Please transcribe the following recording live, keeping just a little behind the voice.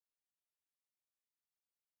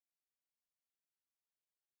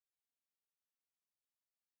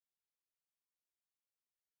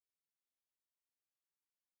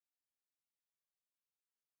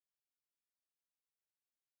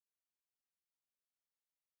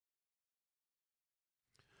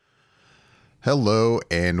Hello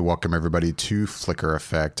and welcome everybody to Flicker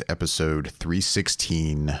Effect episode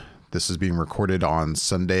 316. This is being recorded on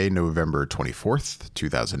Sunday, November 24th,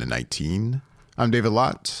 2019. I'm David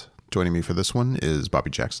Lott. Joining me for this one is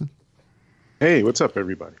Bobby Jackson. Hey, what's up,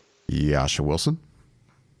 everybody? Yasha Wilson.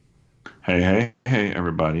 Hey,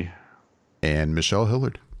 everybody. And Michelle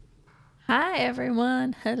Hillard. Hi,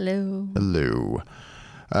 everyone. Hello. Hello.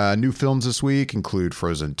 New films this week include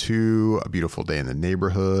Frozen 2, A Beautiful Day in the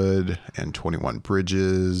Neighborhood, and 21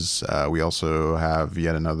 Bridges. We also have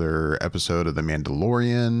yet another episode of The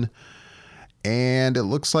Mandalorian. And it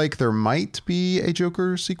looks like there might be a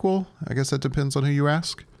Joker sequel. I guess that depends on who you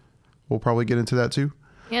ask. We'll probably get into that too.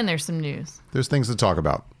 And there's some news. There's things to talk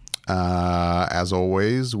about. As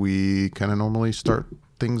always, we kind of normally start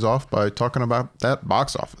things off by talking about that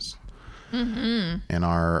box office. Mm-hmm. And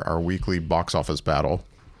our weekly box office battle.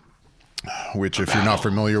 Which, if you're not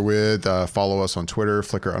familiar with, follow us on Twitter,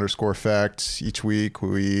 Flicker_Effect. Each week,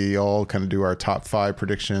 we all kind of do our top 5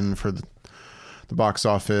 prediction for the box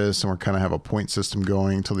office, and we kind of have a point system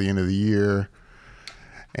going till the end of the year.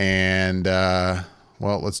 And,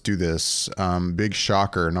 well, let's do this. Big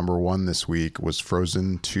shocker, number 1 this week was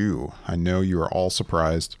Frozen 2. I know you are all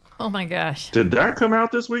surprised. Oh, my gosh. Did that come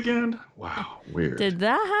out this weekend? Wow, weird. Did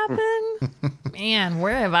that happen? Man,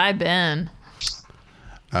 where have I been?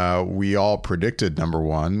 We all predicted number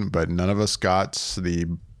 1, but none of us got the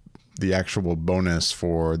actual bonus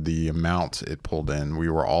for the amount it pulled in. We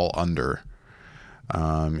were all under.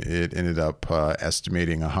 It ended up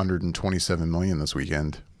estimating 127 million this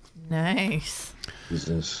weekend. Nice.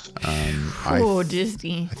 Jesus.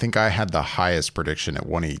 Disney. I think I had the highest prediction at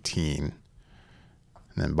 118. And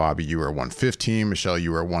then Bobby, you were at 115. Michelle,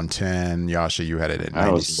 you were at 110. Yasha, you had it at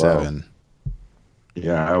 97.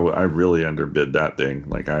 Yeah, I really underbid that thing.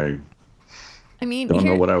 Like I mean, don't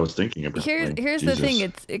know what I was thinking about. Here's the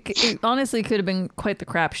thing. It honestly could have been quite the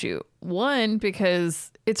crapshoot. One,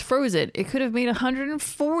 because it's Frozen. It could have made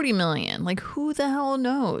 140 million. Like, who the hell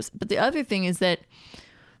knows? But the other thing is that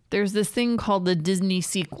there's this thing called the Disney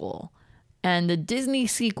sequel. And the Disney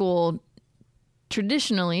sequel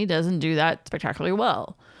traditionally doesn't do that spectacularly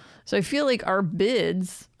well. So I feel like our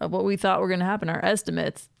bids of what we thought were going to happen, our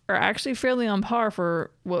estimates, are actually fairly on par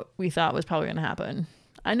for what we thought was probably going to happen.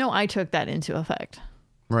 I know I took that into effect.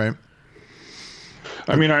 Right.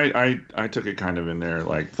 I mean, I took it kind of in there,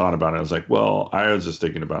 like thought about it. I was like, well, I was just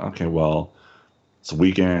thinking about, okay, well, it's a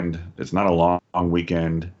weekend. It's not a long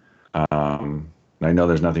weekend. I know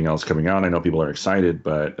there's nothing else coming out. I know people are excited,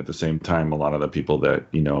 but at the same time, a lot of the people that,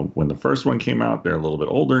 when the first one came out, they're a little bit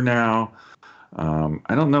older now.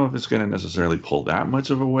 I don't know if it's going to necessarily pull that much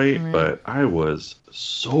of a weight, but I was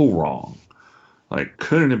so wrong. Like,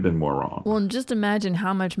 couldn't have been more wrong. Well, and just imagine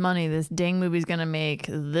how much money this dang movie's going to make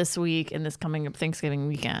this week and this coming up Thanksgiving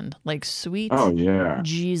weekend. Like, sweet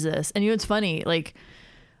Jesus. And it's funny, like,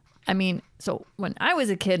 I mean, so when I was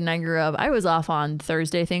a kid and I grew up, I was off on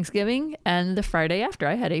Thursday Thanksgiving, and the Friday after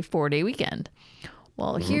I had a 4-day weekend.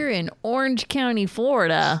 Well, here in Orange County,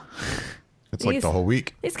 Florida... It's like the whole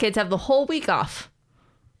week. These kids have the whole week off.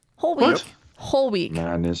 Whole week. What? Whole week.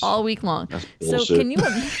 Madness. All week long. That's So bullshit. can you...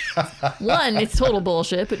 One, it's total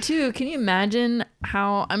bullshit. But two, can you imagine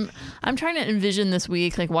how... I'm trying to envision this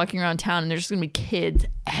week, like walking around town, and there's just going to be kids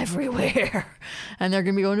everywhere. And they're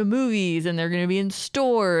going to be going to movies, and they're going to be in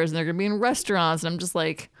stores, and they're going to be in restaurants. And I'm just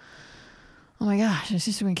like, oh my gosh, it's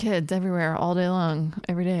just going to be kids everywhere all day long,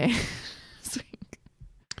 every day.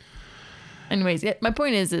 Anyways, my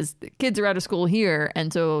point is the kids are out of school here,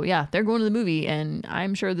 and so, yeah, they're going to the movie, and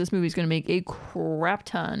I'm sure this movie is going to make a crap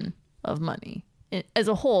ton of money as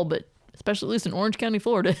a whole, but especially at least in Orange County,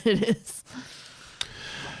 Florida, it is.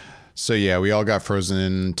 So, yeah, we all got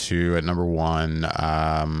Frozen 2 at number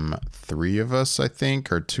 1. 3 of us, I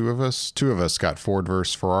think, or 2 of us got Ford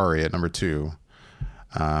vs. Ferrari at number 2.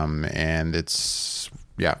 And it's,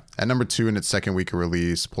 at number 2 in its second week of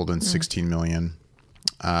release, pulled in 16 million.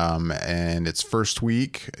 And its first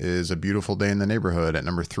week is A Beautiful Day in the Neighborhood at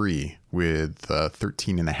number 3 with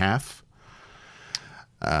 13.5.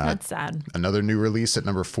 That's sad. Another new release at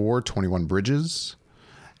number 4, 21 Bridges.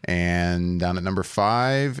 And down at number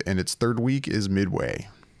 5 in its third week is Midway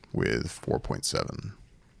with 4.7.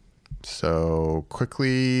 So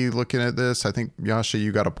quickly looking at this, I think, Yasha,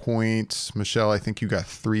 you got a point. Michelle, I think you got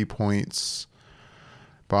 3 points.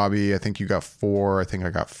 Bobby, I think you got 4. I think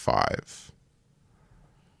I got 5.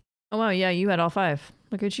 Oh, wow. Yeah, you had all 5.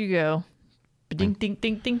 Look at you go. Dink, dink,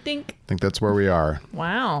 dink, dink, dink. I think that's where we are.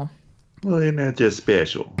 Wow. Well, isn't that just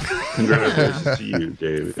special? Congratulations to you,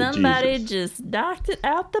 David. Somebody Jesus. just knocked it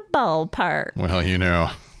out the ballpark. Well,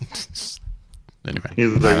 Anyway.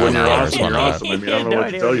 He's like, when you're awesome, you're awesome. I mean, I don't know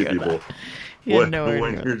what to tell you, idea what people. He had nowhere to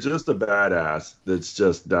when go. you're just a badass,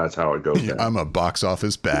 that's how it goes down. I'm a box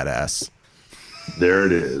office badass. There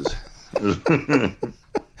it is.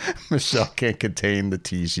 Michelle can't contain the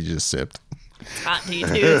tea she just sipped. It's hot tea,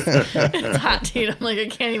 too. It's hot tea. I'm like, I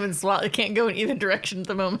can't even swallow. I can't go in either direction at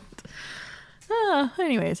the moment.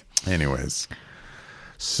 Anyways.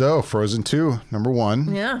 So Frozen 2, number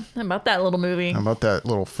 1. Yeah, how about that little movie? How about that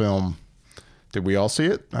little film? Did we all see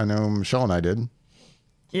it? I know Michelle and I did.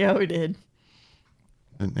 Yeah, we did.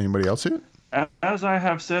 Did anybody else see it? As I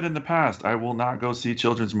have said in the past, I will not go see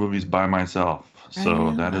children's movies by myself.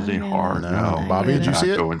 So that is a hard no. Bobby, did you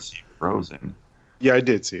see it? Go and see Frozen. Yeah, I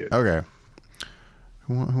did see it. Okay.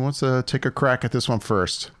 Who wants to take a crack at this one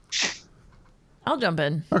first? I'll jump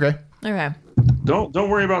in. Okay. Okay. Don't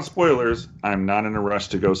worry about spoilers. I'm not in a rush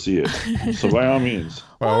to go see it. So by all means.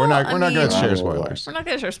 Well, we're not going to share Well, spoilers. We're not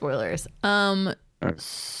going to share spoilers.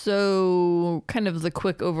 So kind of the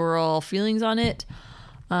quick overall feelings on it.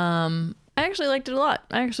 I actually liked it a lot.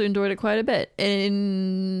 I actually enjoyed it quite a bit.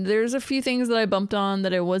 And there's a few things that I bumped on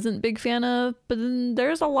that I wasn't a big fan of, but then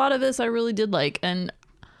there's a lot of this I really did like. And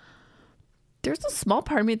there's a small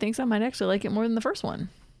part of me that thinks I might actually like it more than the first one.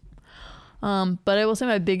 But I will say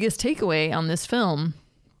my biggest takeaway on this film,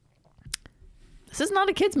 this is not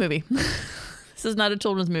a kid's movie. This is not a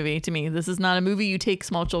children's movie to me. This is not a movie you take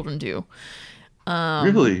small children to.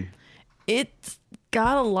 Really? It's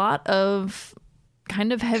got a lot of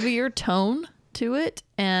kind of heavier tone to it.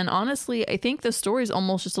 And honestly, I think the story is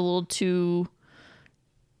almost just a little too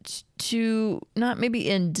not maybe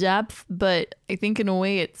in depth, but I think in a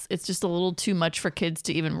way it's just a little too much for kids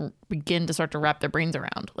to even begin to start to wrap their brains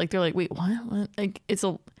around. Like they're like, wait, what? Like it's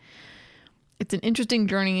an interesting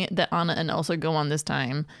journey that Anna and Elsa go on this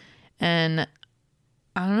time. And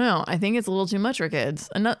I don't know. I think it's a little too much for kids,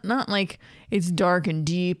 and not like it's dark and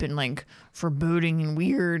deep and like foreboding and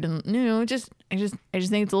weird, and I just think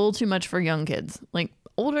it's a little too much for young kids. Like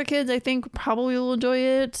older kids, I think probably will enjoy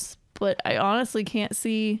it, but I honestly can't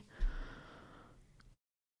see.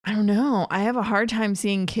 I don't know. I have a hard time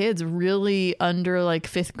seeing kids really under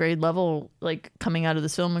like 5th grade level, like coming out of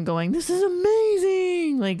this film and going, "This is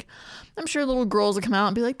amazing!" Like. I'm sure little girls will come out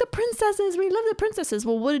and be like, "The princesses, we love the princesses."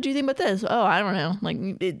 Well, what did you think about this? Oh, I don't know. Like,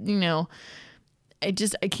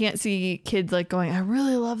 I can't see kids like going, "I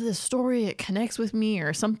really love this story. It connects with me,"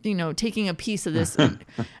 or something, taking a piece of this and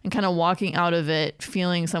kind of walking out of it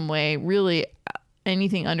feeling some way, really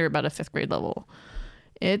anything under about a 5th grade level.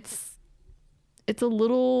 It's a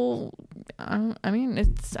little, I don't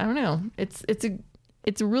know.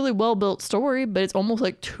 It's a really well-built story, but it's almost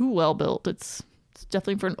like too well-built. It's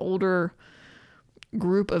definitely for an older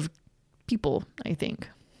group of people, I think.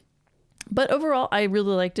 But overall, I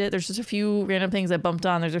really liked it. There's just a few random things I bumped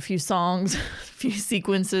on. There's a few songs, a few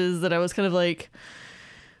sequences that I was kind of like,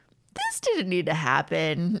 this didn't need to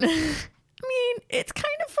happen. I mean, it's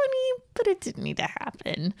kind of funny, but it didn't need to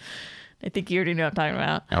happen. I think you already know what I'm talking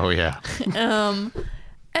about. Oh, yeah.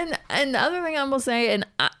 And the other thing I will say, and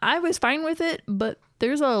I was fine with it, but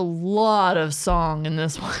there's a lot of song in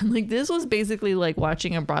this one. Like, this was basically like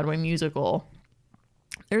watching a Broadway musical.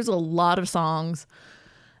 There's a lot of songs,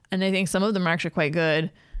 and I think some of them are actually quite good.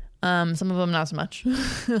 Some of them not so much.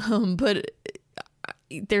 But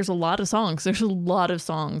there's a lot of songs. There's a lot of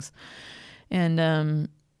songs. And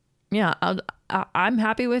yeah, I'm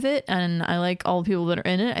happy with it, and I like all the people that are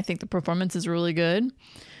in it. I think the performance is really good.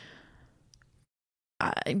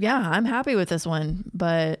 I'm happy with this one,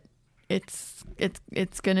 but it's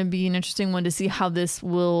going to be an interesting one to see how this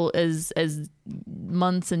will, as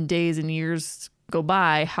months and days and years go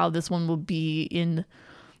by, how this one will be in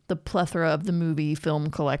the plethora of the movie film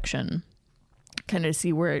collection. Kind of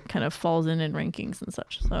see where it kind of falls in rankings and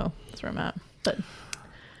such. So that's where I'm at. But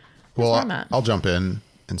well, I'll jump in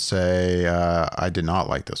and say I did not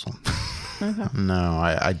like this one. Okay. No,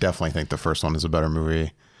 I definitely think the first one is a better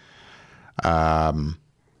movie.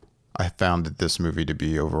 I found this movie to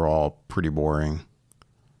be overall pretty boring.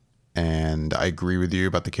 And I agree with you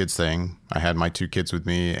about the kids thing. I had my 2 kids with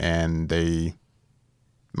me, and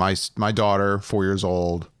my daughter, 4 years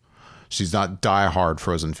old, she's not diehard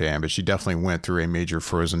Frozen fan, but she definitely went through a major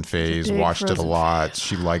Frozen phase, watched it a lot.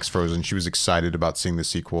 She likes Frozen. She was excited about seeing the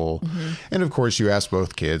sequel. Mm-hmm. And of course, you ask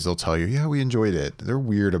both kids, they'll tell you, yeah, we enjoyed it. They're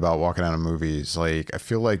weird about walking out of movies. Like, I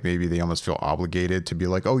feel like maybe they almost feel obligated to be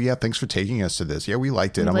like, oh yeah, thanks for taking us to this. Yeah, we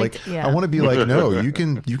liked it. I'm like, yeah. I want to be like, no, you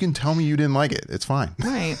can tell me you didn't like it. It's fine.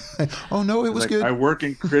 Right. Oh no, it was good. I work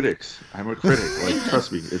in critics. I'm a critic. Like,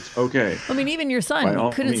 trust me, it's okay. I mean, even your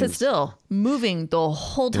son couldn't sit still, moving the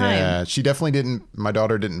whole time. Yeah, Yeah, she definitely didn't. My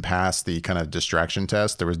daughter didn't pass the kind of distraction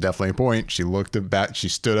test. There was definitely a point. She looked back. She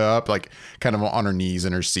stood up, like kind of on her knees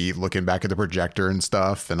in her seat, looking back at the projector and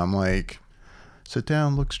stuff. And I'm like, sit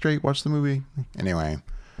down, look straight, watch the movie. Anyway,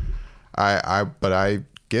 but I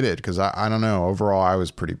get it because I don't know. Overall, I was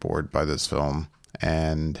pretty bored by this film.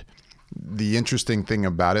 And the interesting thing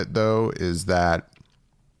about it, though, is that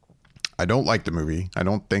I don't like the movie. I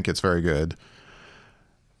don't think it's very good.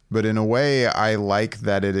 But in a way, I like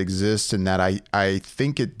that it exists and that I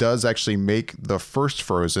think it does actually make the first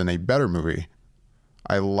Frozen a better movie.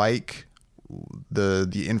 I like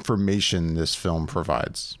the information this film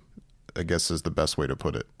provides, I guess is the best way to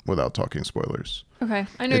put it without talking spoilers. Okay,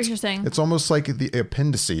 I know what you're saying. It's almost like the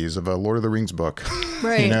appendices of a Lord of the Rings book.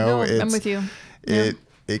 Right, No, I'm with you.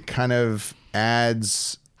 It kind of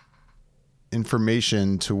adds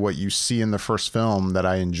information to what you see in the first film that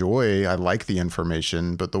I enjoy. I like the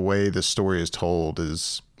information, but the way the story is told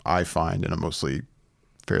is, I find, in a mostly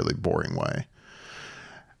fairly boring way.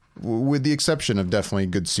 With the exception of definitely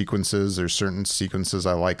good sequences. There's certain sequences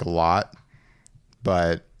I like a lot,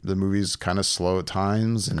 but the movie's kind of slow at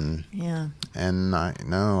times, and I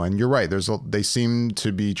know, and you're right. They seem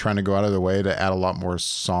to be trying to go out of their way to add a lot more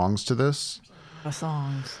songs to this.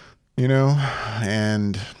 Songs,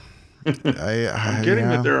 and I'm getting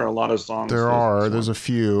that there are a lot of songs. There's a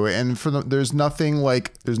few, and there's nothing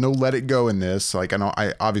like, there's no Let It Go in this. Like,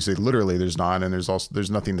 I obviously literally there's not, and there's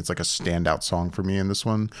nothing that's like a standout song for me in this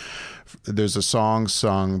one. There's a song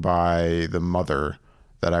sung by the mother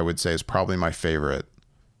that I would say is probably my favorite.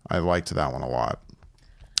 I liked that one a lot.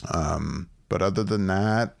 But other than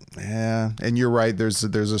that, yeah. And you're right. There's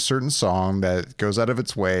a certain song that goes out of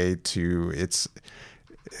its way to it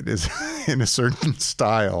is in a certain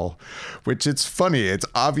style, which it's funny. It's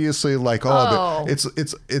obviously like,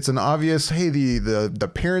 it's an obvious, hey,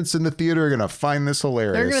 the parents in the theater are going to find this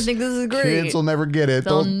hilarious. They're going to think this is great. Kids will never get it.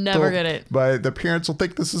 They'll never get it. But the parents will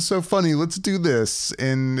think this is so funny. Let's do this.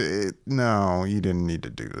 And no, you didn't need to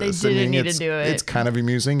do this. They didn't need to do it. It's kind of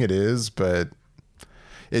amusing. It is, but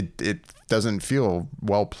it doesn't feel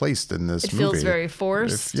well placed in this movie. It feels very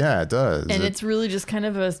forced. Yeah, it does. And it's really just kind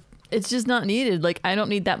of it's just not needed. Like, I don't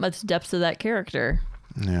need that much depth to that character.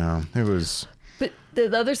 Yeah, it was. But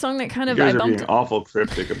the other song that kind of you guys are being awful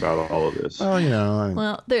cryptic about all of this. Oh,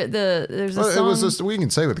 there's a song. It was we can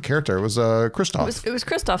say with the character. It was Kristoff. It was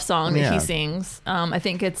Kristoff's song that he sings. I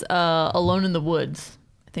think it's "Alone in the Woods."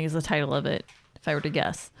 I think is the title of it, if I were to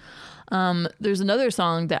guess. There's another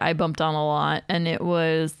song that I bumped on a lot, and it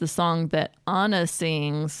was the song that Anna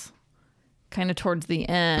sings kind of towards the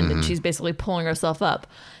end, and she's basically pulling herself up.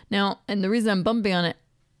 Now, and the reason I'm bumping on it,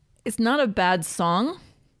 it's not a bad song.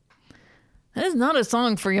 That is not a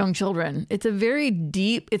song for young children. It's a very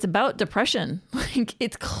deep, it's about depression. Like,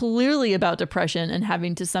 it's clearly about depression and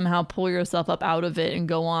having to somehow pull yourself up out of it and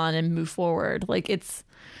go on and move forward.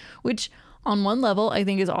 Which on one level I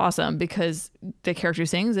think is awesome, because the character who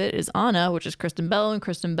sings it is Anna, which is Kristen Bell, and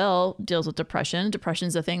Kristen Bell deals with depression. Depression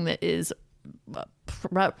is a thing that is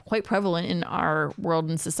quite prevalent in our world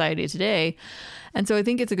and society today. And so I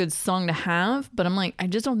think it's a good song to have, but I'm like, I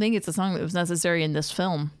just don't think it's a song that was necessary in this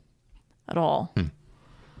film at all.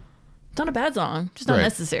 It's not a bad song, just not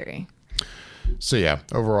necessary. So yeah,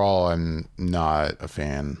 overall, I'm not a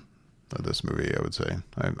fan of this movie, I would say.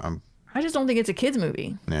 I just don't think it's a kid's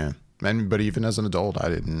movie. Yeah. But even as an adult, I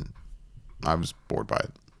was bored by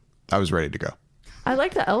it. I was ready to go. I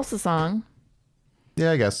like the Elsa song. Yeah,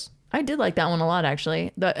 I guess. I did like that one a lot,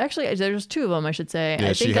 actually. There's two of them, I should say.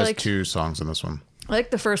 Yeah, I she has two songs in this one. I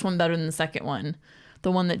like the first one better than the second one.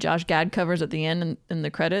 The one that Josh Gad covers at the end in the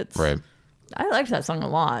credits. Right. I liked that song a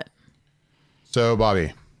lot. So,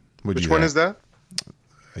 Bobby, which one is that?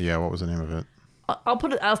 Yeah, what was the name of it?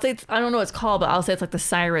 I'll say I don't know what it's called, but I'll say it's like the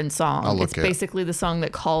Siren song. It's basically the song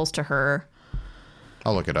that calls to her.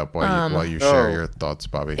 I'll look it up while you share your thoughts,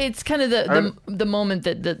 Bobby. It's kind of the moment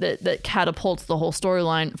that catapults the whole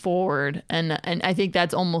storyline forward, and I think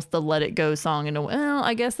that's almost the Let It Go song. Well,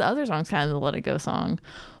 I guess the other song's kind of the Let It Go song.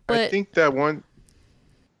 But I think that one.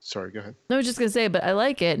 Sorry, go ahead. No, I was just gonna say, but I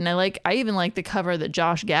like it, and I even like the cover that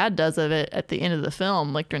Josh Gad does of it at the end of the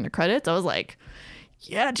film, like during the credits. I was like,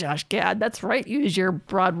 yeah, Josh Gad, that's right. Use your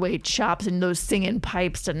Broadway chops and those singing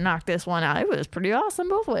pipes to knock this one out. It was pretty awesome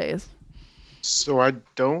both ways. So I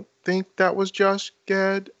don't think that was Josh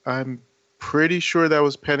Gad. I'm pretty sure that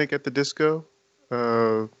was Panic at the Disco.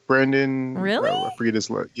 Brandon. Really? I forget his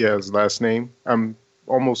last name. I'm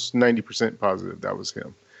almost 90% positive that was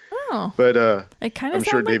him. Oh. But it kind of I'm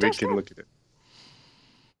sure David can look at it.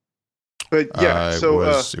 But yeah, it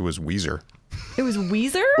was Weezer. It was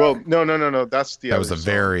Weezer? Well, no. That was the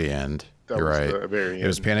very end. That You're was right. the very It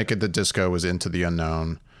was end. Panic at the Disco was Into the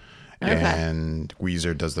Unknown. Okay. And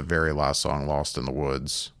Weezer does the very last song, Lost in the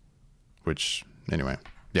Woods, which, anyway,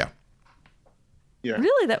 yeah. Yeah.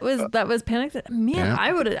 Really, that was Panic. Man, Yeah.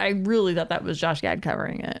 I really thought that was Josh Gad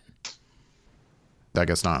covering it. I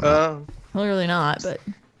guess not. Clearly not, but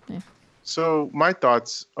So my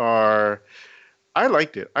thoughts are, I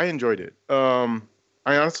liked it. I enjoyed it.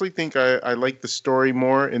 I honestly think I like the story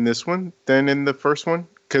more in this one than in the first one,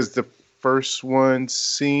 because the first one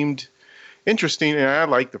seemed interesting, and I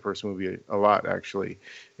liked the first movie a lot, actually,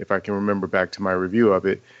 if I can remember back to my review of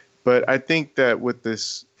it. But I think that with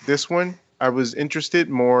this one, I was interested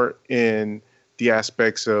more in the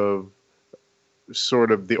aspects of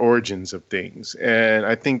sort of the origins of things, and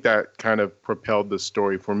I think that kind of propelled the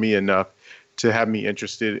story for me enough to have me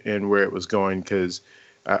interested in where it was going, because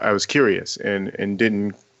I was curious and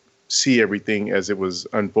didn't see everything as it was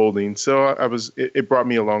unfolding. So it brought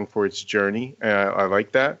me along for its journey. I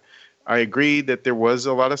like that. I agree that there was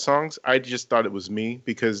a lot of songs. I just thought it was me,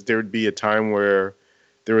 because there would be a time where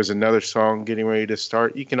there was another song getting ready to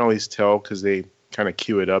start. You can always tell because they kind of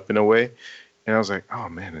cue it up in a way. And I was like, oh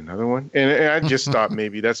man, another one. And I just thought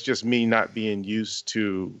maybe that's just me not being used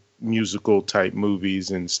to musical type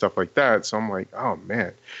movies and stuff like that. So I'm like, oh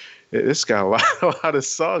man, this got a lot of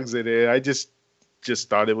songs in it. I just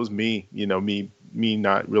thought it was me, me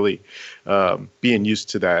not really being used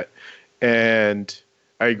to that. And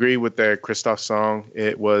I agree with the Christoph song.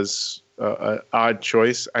 It was an odd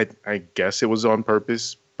choice. I guess it was on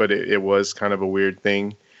purpose, but it was kind of a weird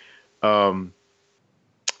thing.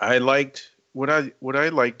 I liked what I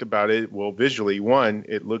liked about it. Well, visually, one,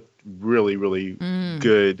 it looked really, really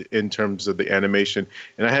good in terms of the animation,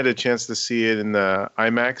 and I had a chance to see it in the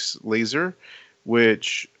IMAX laser,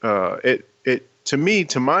 which it to me,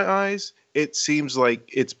 to my eyes, it seems like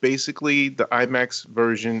it's basically the IMAX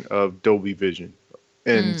version of Dolby Vision,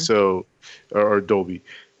 and so or Dolby,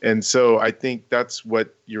 and so I think that's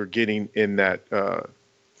what you're getting in that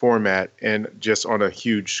format and just on a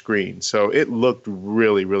huge screen. So it looked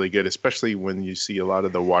really, really good, especially when you see a lot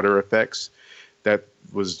of the water effects. That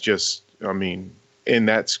was just, I mean, in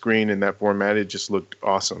that screen, in that format, it just looked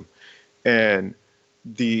awesome. And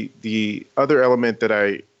the other element that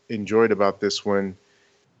I enjoyed about this one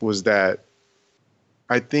was that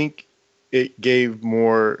I think it gave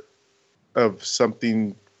more of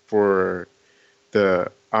something for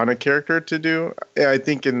the Anna character to do. I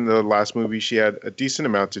think in the last movie she had a decent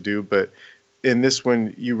amount to do, but in this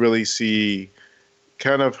one you really see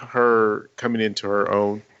kind of her coming into her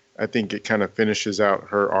own. I think it kind of finishes out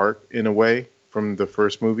her arc in a way from the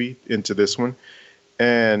first movie into this one.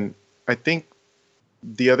 And I think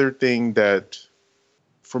the other thing that,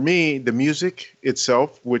 for me, the music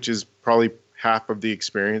itself, which is probably half of the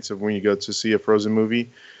experience of when you go to see a Frozen movie.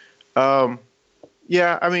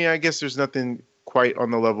 Yeah, I mean, I guess there's nothing quite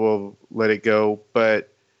on the level of Let It Go, but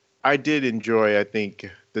I did enjoy, I think,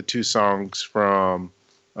 the two songs from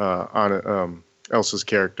Anna, Elsa's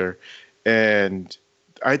character. And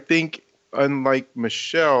I think, unlike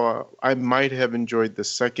Michelle, I might have enjoyed the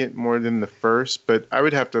second more than the first, but I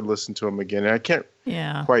would have to listen to them again. And I can't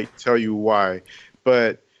quite tell you why,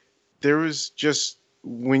 but there was just,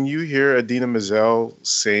 when you hear Adina Menzel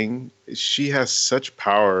sing, she has such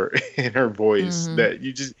power in her voice that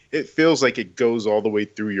it feels like it goes all the way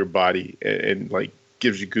through your body and like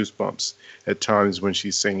gives you goosebumps at times when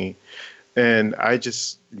she's singing. And I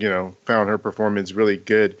just, found her performance really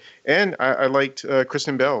good. And I liked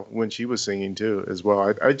Kristen Bell when she was singing too, as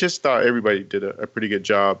well. I just thought everybody did a pretty good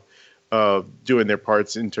job of doing their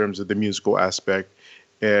parts in terms of the musical aspect.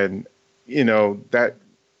 And, that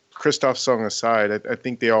Christoph song aside, I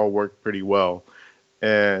think they all worked pretty well.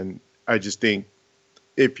 And I just think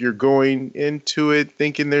if you're going into it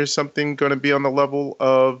thinking there's something going to be on the level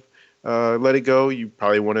of Let It Go, you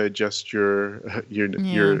probably want to adjust your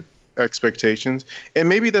expectations. And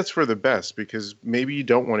maybe that's for the best, because maybe you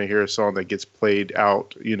don't want to hear a song that gets played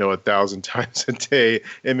out, 1,000 times a day,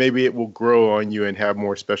 and maybe it will grow on you and have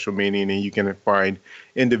more special meaning, and you can find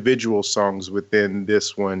individual songs within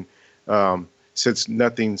this one, since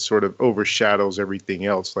nothing sort of overshadows everything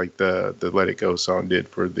else like the Let It Go song did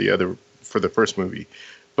for the first movie.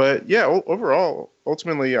 But yeah, overall,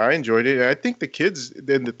 ultimately, I enjoyed it. And I think the kids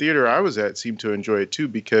in the theater I was at seemed to enjoy it too,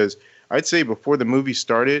 because I'd say before the movie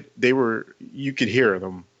started, you could hear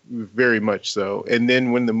them very much so. And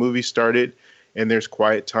then when the movie started and there's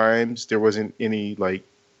quiet times, there wasn't any like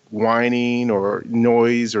whining or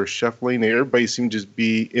noise or shuffling. Everybody seemed to just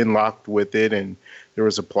be in locked with it, and there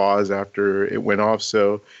was applause after it went off.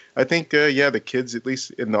 So I think, the kids, at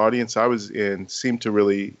least in the audience I was in, seemed to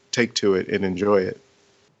really take to it and enjoy it.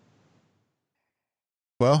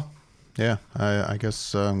 Well, yeah, I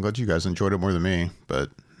guess I'm glad you guys enjoyed it more than me,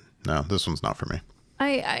 but no, this one's not for me.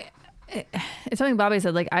 It's something Bobby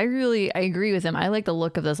said. Like, I agree with him. I like the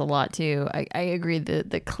look of this a lot too. I agree.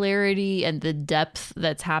 The clarity and the depth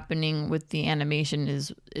that's happening with the animation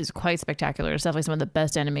is quite spectacular. It's definitely some of the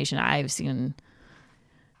best animation I've seen.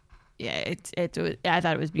 Yeah, I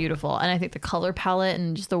thought it was beautiful, and I think the color palette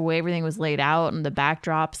and just the way everything was laid out and the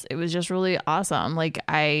backdrops, it was just really awesome. Like,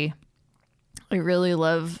 I really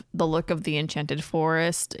love the look of the Enchanted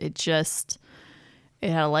Forest. It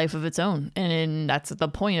had a life of its own, and that's the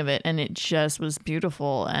point of it. And it just was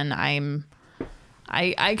beautiful. And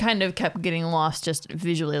I kind of kept getting lost just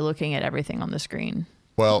visually looking at everything on the screen.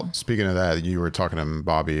 Well, speaking of that, you were talking to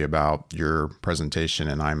Bobby about your presentation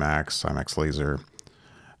in IMAX Laser.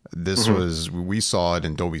 This we saw it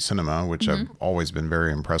in Dolby Cinema, which I've always been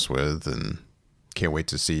very impressed with, and can't wait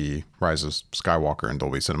to see Rise of Skywalker in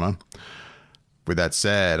Dolby Cinema. With that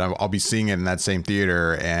said, I'll be seeing it in that same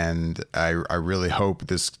theater, and I really hope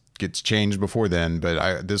this gets changed before then.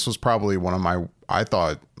 But this was probably one of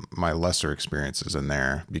my lesser experiences in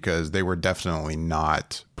there, because they were definitely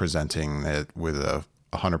not presenting it with a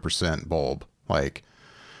 100% bulb. Like,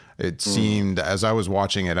 it seemed, as I was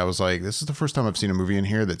watching it, I was like, this is the first time I've seen a movie in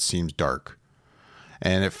here that seems dark.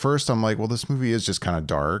 And at first I'm like, well, this movie is just kind of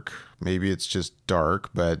dark. Maybe it's just dark,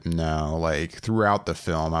 but no, like throughout the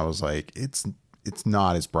film, I was like, it's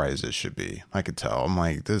not as bright as it should be. I could tell. I'm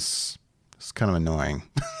like, this is kind of annoying.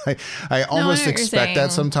 I almost expect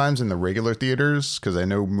that sometimes in the regular theaters, because I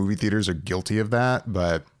know movie theaters are guilty of that,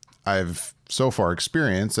 but I've so far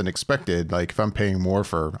experienced and expected, like, if I'm paying more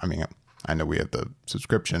for, I mean, I know we have the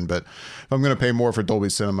subscription, but if I'm going to pay more for Dolby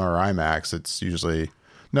Cinema or IMAX, it's usually,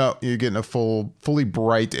 no, you're getting a fully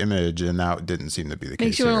bright image, and that didn't seem to be the case.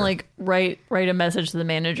 Makes you want to like write a message to the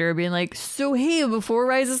manager being like, so hey, before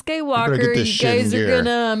Rise of Skywalker, you guys are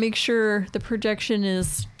gonna make sure the projection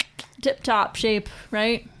is tip top shape,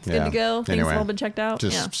 right? It's good to go. Things have all been checked out.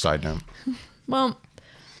 Just side note. Well,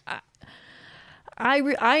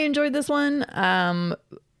 I enjoyed this one,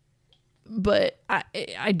 but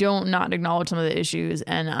I don't not acknowledge some of the issues,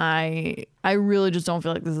 and I really just don't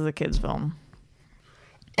feel like this is a kid's film.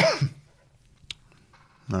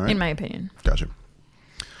 All right. In my opinion. Gotcha.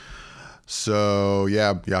 So,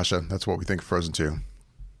 yeah, Yasha, that's what we think of Frozen 2.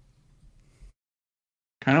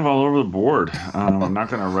 Kind of all over the board. I'm not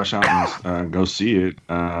going to rush out and go see it.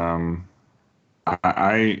 I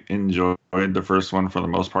enjoyed the first one for the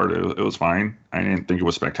most part. It was fine. I didn't think it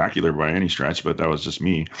was spectacular by any stretch, but that was just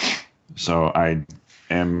me. So I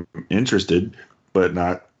am interested, but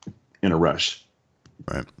not in a rush.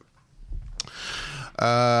 Right.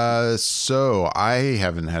 So I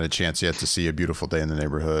haven't had a chance yet to see A Beautiful Day in the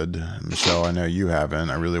Neighborhood. Michelle, I know you haven't.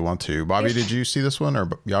 I really want to. Bobby, did you see this one? Or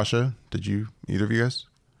Yasha, did you? Either of you guys?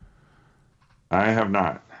 I have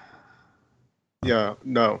not. Yeah,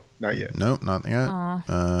 no, not yet. No, not yet.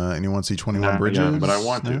 Anyone see 21 Bridges? Yet, but I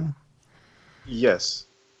want to. Yes.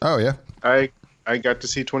 Oh, yeah. I got to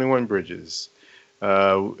see 21 Bridges.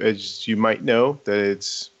 As you might know, that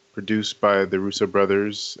it's produced by the Russo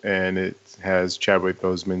brothers, and it has Chadwick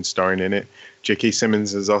Boseman starring in it. J.K.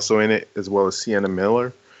 Simmons is also in it, as well as Sienna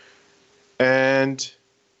Miller. And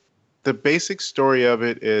the basic story of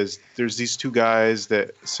it is there's these two guys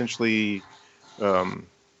that essentially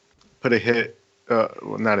put a hit,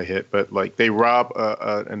 well, not a hit, but like they rob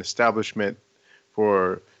an establishment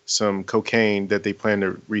for some cocaine that they plan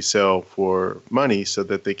to resell for money, so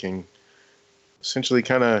that they can essentially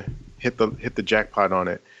kind of hit the jackpot on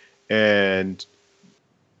it. And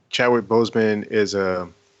Chadwick Boseman is a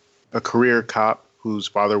career cop whose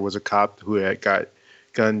father was a cop who had got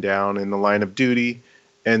gunned down in the line of duty.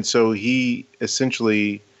 And so he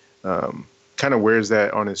essentially kind of wears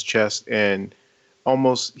that on his chest. And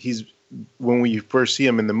almost when we first see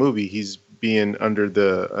him in the movie, he's being under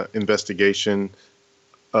the investigation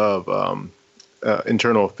of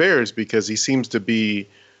internal affairs, because he seems to be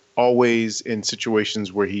always in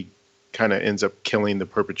situations where he kind of ends up killing the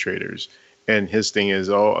perpetrators. And his thing is,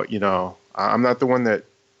 I'm not the one that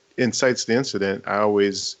incites the incident. I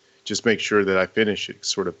always just make sure that I finish it,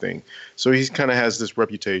 sort of thing. So he kind of has this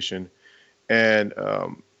reputation. And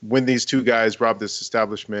when these two guys rob this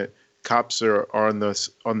establishment, cops are on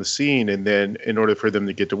the scene. And then in order for them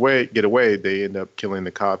to get away, they end up killing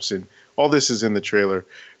the cops. And all this is in the trailer.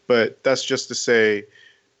 But that's just to say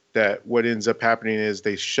that what ends up happening is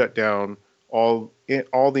they shut down all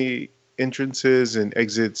the entrances and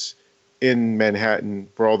exits in Manhattan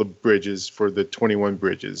for all the bridges, for the 21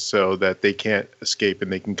 bridges, so that they can't escape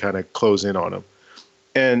and they can kind of close in on them.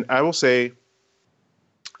 And I will say,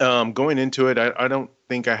 going into it, I don't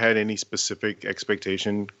think I had any specific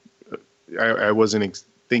expectation. I wasn't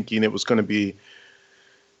thinking it was going to be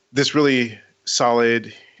this really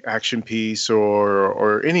solid action piece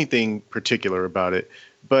or anything particular about it.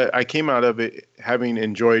 But I came out of it having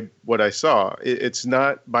enjoyed what I saw. It's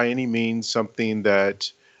not by any means something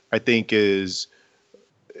that I think is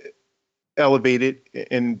elevated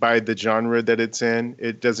in by the genre that it's in.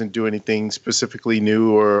 It doesn't do anything specifically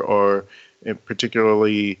new or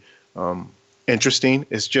particularly interesting.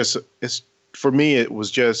 It's for me. It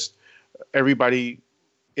was just everybody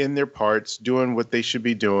in their parts doing what they should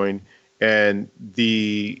be doing, and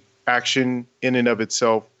the action in and of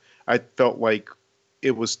itself, I felt like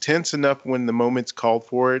it was tense enough when the moments called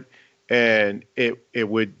for it, and it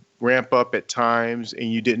would ramp up at times,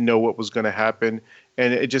 and you didn't know what was going to happen,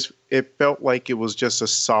 and it felt like it was just a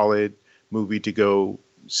solid movie to go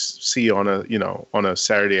see on a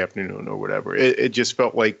Saturday afternoon or whatever. It just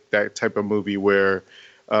felt like that type of movie where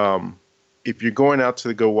if you're going out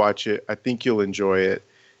to go watch it, I think you'll enjoy it.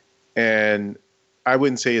 And I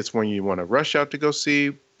wouldn't say it's one you want to rush out to go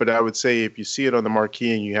see, but I would say if you see it on the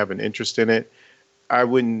marquee and you have an interest in it, I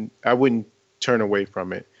wouldn't turn away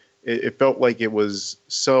from it. It felt like it was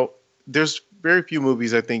so. There's very few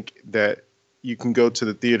movies I think that you can go to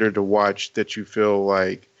the theater to watch that you feel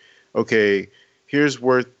like, okay, here's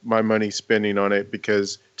worth my money spending on it,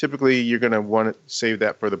 because typically you're going to want to save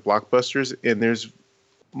that for the blockbusters. And there's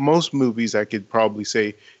most movies I could probably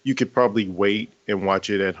say you could probably wait and watch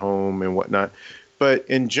it at home and whatnot. But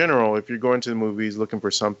in general, if you're going to the movies looking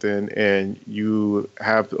for something and you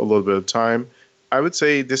have a little bit of time, I would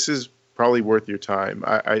say this is probably worth your time.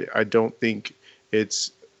 I don't think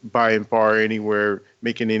it's by and far anywhere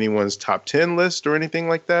making anyone's top 10 list or anything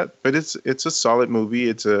like that, but it's a solid movie.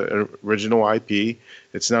 It's an original IP.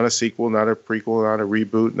 It's not a sequel, not a prequel, not a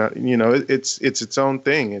reboot, it's its own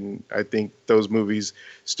thing. And I think those movies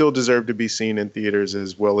still deserve to be seen in theaters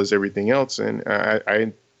as well as everything else. And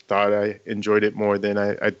I thought I enjoyed it more than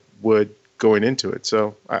I would going into it.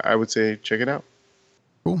 So I would say check it out.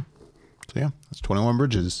 Cool. So yeah, that's 21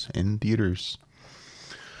 Bridges in theaters.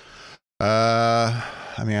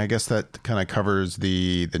 I mean, I guess that kind of covers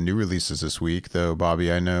the new releases this week, though.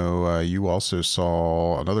 Bobby, I know you also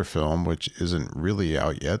saw another film which isn't really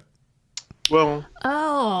out yet. Well,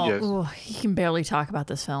 yes. Yes. He can barely talk about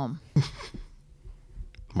this film.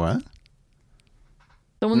 What?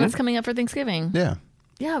 The one that's coming up for Thanksgiving. Yeah.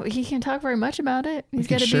 Yeah, but he can't talk very much about it. He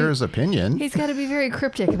can share his opinion. He's got to be very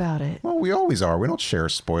cryptic about it. Well, we always are. We don't share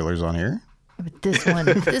spoilers on here. But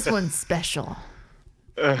this one's special.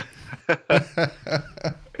 It's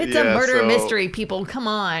a murder mystery, people. Come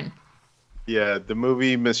on. Yeah, the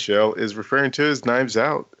movie Michelle is referring to is Knives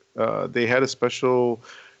Out. They had a special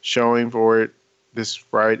showing for it this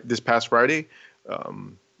past Friday.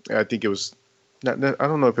 I think it was not, I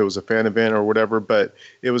don't know if it was a fan event or whatever, but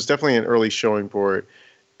it was definitely an early showing for it.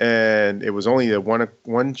 And it was only a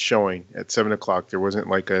one showing at 7:00. There wasn't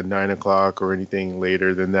like a 9:00 or anything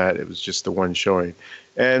later than that. It was just the one showing.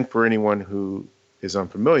 And for anyone who is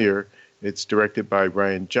unfamiliar, it's directed by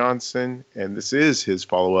Rian Johnson, and this is his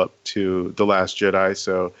follow-up to The Last Jedi.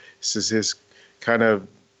 So this is his kind of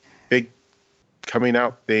big coming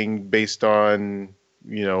out thing based on,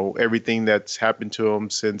 everything that's happened to him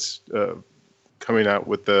since coming out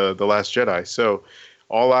with the Last Jedi. So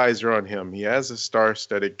all eyes are on him. He has a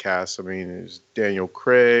star-studded cast. I mean, there's Daniel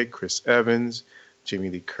Craig, Chris Evans, Jamie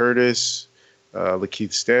Lee Curtis,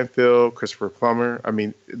 Lakeith Stanfield, Christopher Plummer. I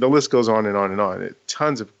mean, the list goes on and on and on.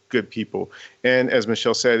 Tons of good people. And as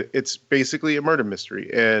Michelle said, it's basically a murder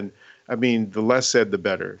mystery. And I mean, the less said, the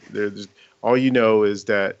better. All you know is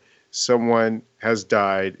that someone has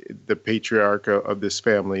died, the patriarch of this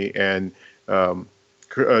family, and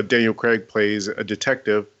Daniel Craig plays a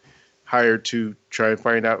detective hired to try and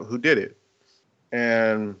find out who did it.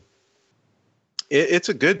 And it's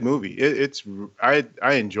a good movie. I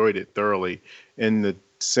enjoyed it thoroughly in the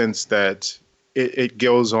sense that it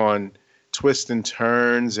goes on twists and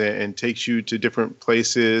turns and takes you to different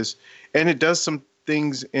places. And it does some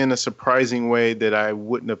things in a surprising way that I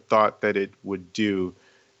wouldn't have thought that it would do,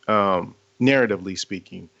 narratively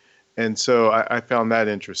speaking. And so I found that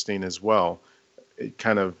interesting as well. It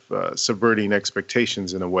kind of subverting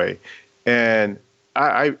expectations in a way. And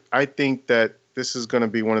I think that this is going to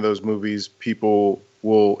be one of those movies people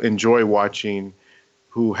will enjoy watching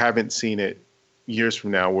who haven't seen it years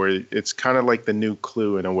from now, where it's kind of like the new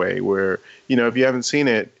Clue in a way, where, if you haven't seen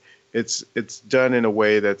it, it's done in a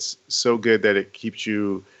way that's so good that it keeps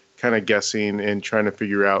you kind of guessing and trying to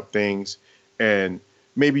figure out things. And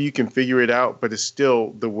maybe you can figure it out, but it's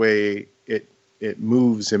still the way it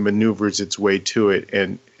moves and maneuvers its way to it,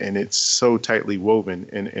 and it's so tightly woven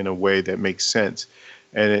in a way that makes sense.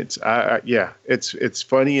 And it's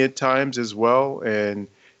funny at times as well, and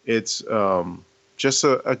it's just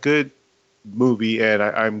a good movie. And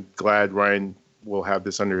I'm glad Ryan will have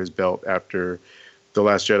this under his belt after The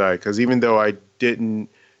Last Jedi, because even though I didn't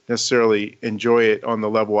necessarily enjoy it on the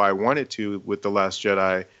level I wanted to with The Last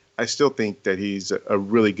Jedi, I still think that he's a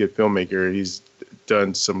really good filmmaker. He's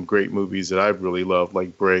done some great movies that I've really loved,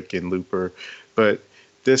 like Brick and Looper. But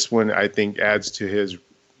this one, I think, adds to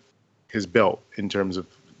his belt in terms of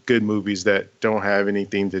good movies that don't have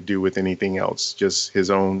anything to do with anything else, just his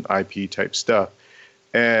own IP type stuff.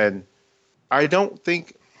 And I don't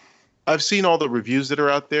think I've seen all the reviews that are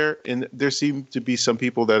out there, and there seem to be some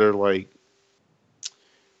people that are like,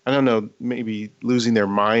 I don't know, maybe losing their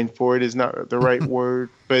mind for it is not the right word,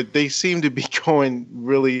 but they seem to be going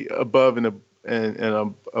really above and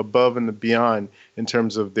above and beyond in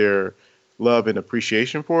terms of their love and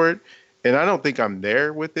appreciation for it. And I don't think I'm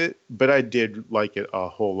there with it, but I did like it a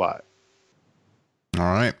whole lot. All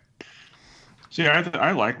right. See,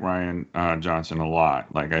 I like Ryan Johnson a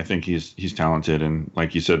lot. Like, I think he's talented, and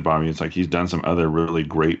like you said, Bobby, it's like he's done some other really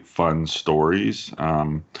great, fun stories.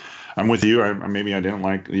 I'm with you. Maybe I didn't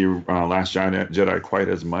like the Last Jedi quite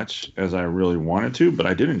as much as I really wanted to, but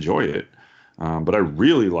I did enjoy it. But I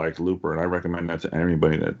really like Looper, and I recommend that to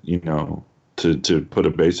anybody that, to put a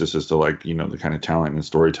basis as to, like, the kind of talent and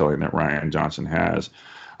storytelling that Ryan Johnson has.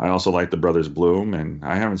 I also like The Brothers Bloom, and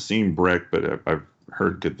I haven't seen Brick, but I've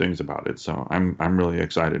heard good things about it. So I'm really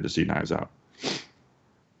excited to see Knives Out.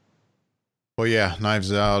 Well, yeah,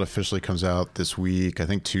 Knives Out officially comes out this week. I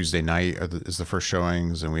think Tuesday night is the first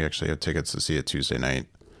showings, and we actually have tickets to see it Tuesday night.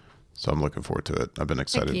 So I'm looking forward to it. I've been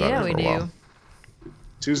excited about it for a while.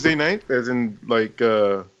 Tuesday night, as in like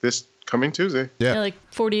this coming Tuesday. Yeah, like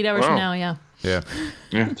 48 hours from now. Yeah. Yeah.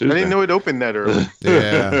 Yeah, I didn't know it opened that early.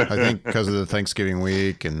 Yeah, I think because of the Thanksgiving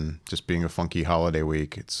week and just being a funky holiday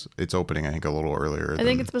week, it's opening, I think, a little earlier. I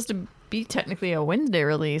think it's supposed to be technically a Wednesday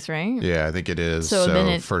release, right? Yeah, I think it is. So then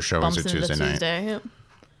it first showings are Tuesday night. Yep.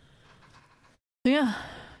 Yeah,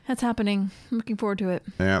 that's happening. I'm looking forward to it.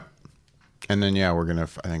 Yeah. And then, we're going to,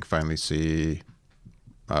 I think, finally see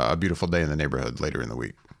A Beautiful Day in the Neighborhood later in the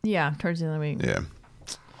week. Yeah, towards the end of the week. Yeah.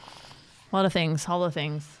 A lot of things, all the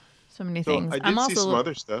things. So many things. I did see some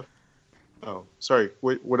other stuff. Oh, sorry.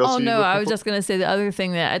 What else? Oh, are you no, I was for? just going to say the other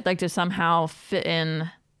thing that I'd like to somehow fit in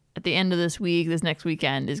at the end of this week, this next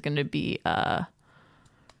weekend, is going to be, what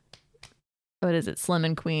is it? Slim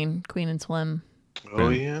and Queen and Slim. Oh,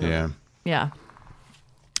 yeah. Yeah. Yeah.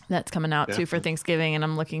 That's coming out too for Definitely. Thanksgiving, and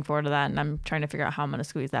I'm looking forward to that. And I'm trying to figure out how I'm going to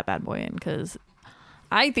squeeze that bad boy in, because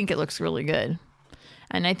I think it looks really good.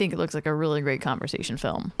 And I think it looks like a really great conversation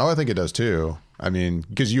film. Oh, I think it does too. I mean,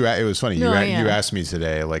 because it was funny. You asked me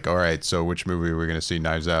today, like, all right, so which movie are we going to see,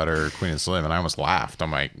 Knives Out or Queen and Slim? And I almost laughed.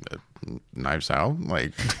 I'm like, Knives Out?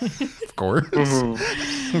 Like, of course.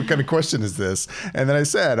 What kind of question is this? And then I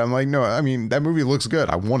said, I'm like, no, I mean, that movie looks good.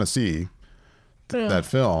 I want to see that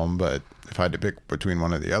film, but if I had to pick between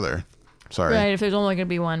one or the other, sorry. Right, if there's only going to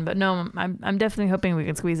be one. But no, I'm definitely hoping we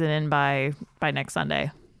can squeeze it in by next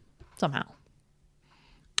Sunday somehow.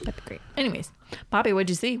 That'd be great. Anyways, Bobby, what'd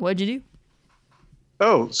you see? What'd you do?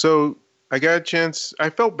 Oh, so I got a chance. I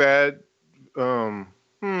felt bad. I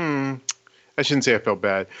shouldn't say I felt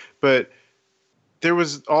bad, but there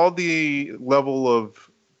was all the level of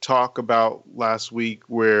talk about last week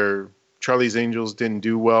where Charlie's Angels didn't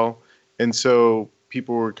do well. And so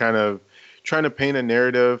people were kind of trying to paint a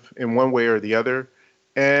narrative in one way or the other.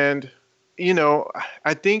 And,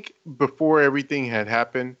 I think before everything had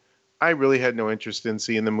happened, I really had no interest in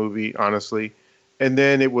seeing the movie, honestly. And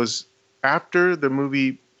then it was after the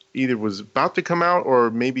movie either was about to come out or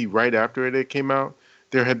maybe right after it came out,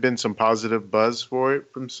 there had been some positive buzz for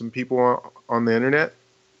it from some people on the internet.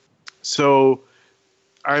 So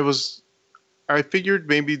I figured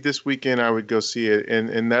maybe this weekend I would go see it.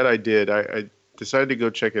 And that I did. I decided to go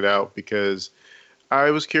check it out because I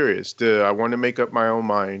was curious. I wanted to make up my own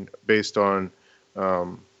mind based on,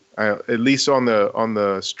 at least on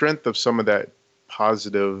the strength of some of that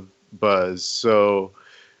positive buzz. So,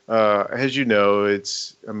 as you know,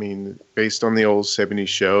 it's based on the old 70s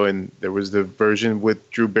show, and there was the version with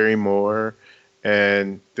Drew Barrymore,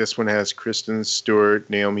 and this one has Kristen Stewart,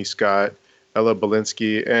 Naomi Scott, Ella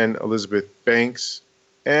Balinski, and Elizabeth Banks.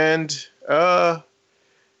 And,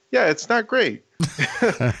 it's not great.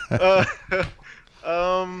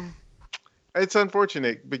 It's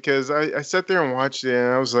unfortunate because I sat there and watched it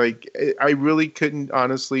and I was like, I really couldn't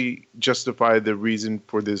honestly justify the reason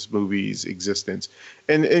for this movie's existence.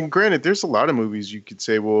 And granted, there's a lot of movies you could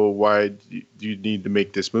say, well, why do you need to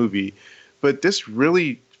make this movie? But this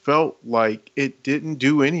really felt like it didn't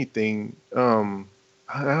do anything.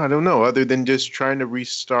 I don't know, other than just trying to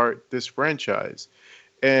restart this franchise.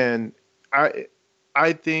 And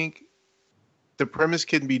I think the premise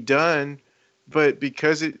can be done, but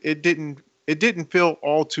because it didn't feel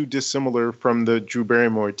all too dissimilar from the Drew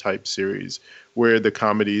Barrymore type series, where the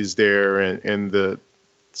comedy is there and the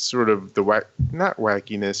sort of the not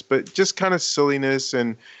wackiness, but just kind of silliness,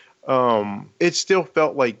 and it still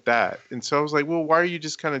felt like that. And so I was like, well, why are you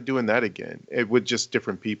just kind of doing that again? With just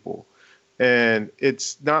different people, and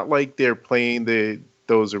it's not like they're playing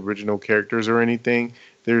those original characters or anything.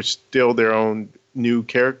 They're still their own new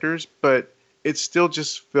characters, but it still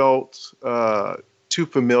just felt too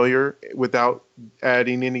familiar without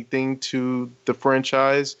adding anything to the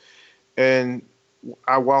franchise. And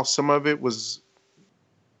while some of it was,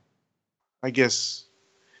 I guess,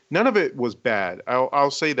 none of it was bad.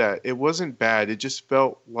 I'll say that it wasn't bad. It just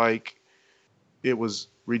felt like it was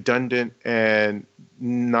redundant and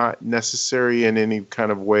not necessary in any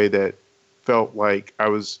kind of way that felt like I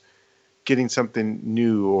was getting something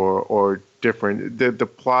new or different. The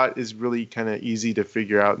plot is really kind of easy to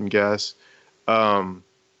figure out and guess,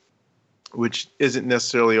 which isn't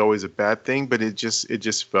necessarily always a bad thing, but it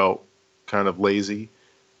just felt kind of lazy.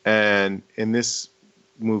 And in this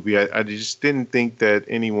movie, I just didn't think that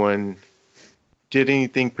anyone did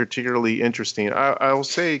anything particularly interesting. I will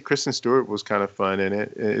say Kristen Stewart was kind of fun in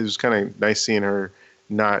it. It was kind of nice seeing her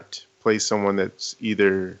not play someone that's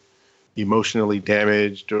either emotionally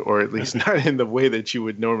damaged or at least not in the way that you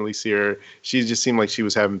would normally see her. She just seemed like she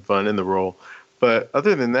was having fun in the role. But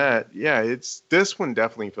other than that, yeah, this one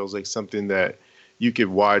definitely feels like something that you could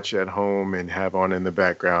watch at home and have on in the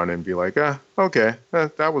background and be like, okay,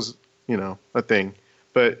 that was, a thing.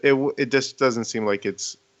 But it just doesn't seem like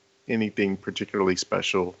it's anything particularly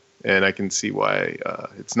special, and I can see why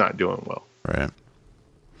it's not doing well. Right.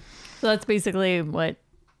 So that's basically what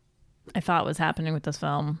I thought was happening with this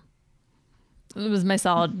film. It was my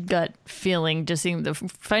solid gut feeling, just seeing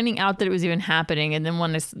finding out that it was even happening, and then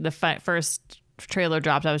when the first trailer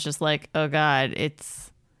dropped, I was just like, "Oh God,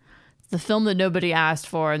 it's the film that nobody asked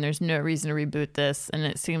for, and there's no reason to reboot this." And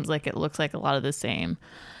it seems like it looks like a lot of the same.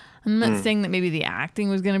 I'm not saying that maybe the acting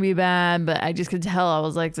was going to be bad, but I just could tell. I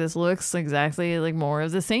was like, "This looks exactly like more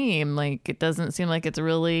of the same. Like it doesn't seem like it's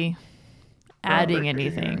really adding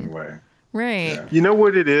anything." Anyway. Right. Yeah. You know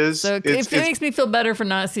what it is? So it makes me feel better for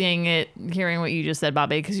not seeing it, hearing what you just said,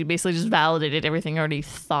 Bobby, because you basically just validated everything I already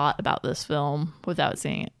thought about this film without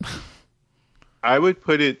seeing it. I would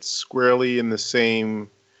put it squarely in the same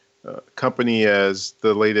company as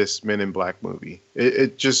the latest Men in Black movie.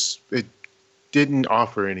 It didn't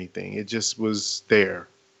offer anything. It just was there.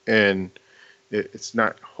 And it's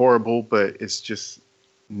not horrible, but it's just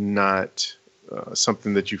not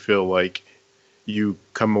something that you feel like you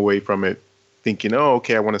come away from it thinking, oh,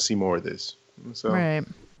 okay, I want to see more of this. So Right.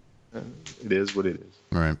 It is what it is.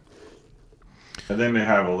 Right. And then they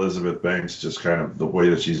have Elizabeth Banks, just kind of the way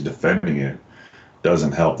that she's defending it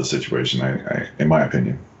doesn't help the situation, I in my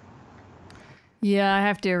opinion. Yeah, I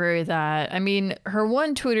have to agree with that. I mean, her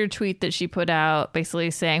one Twitter tweet that she put out basically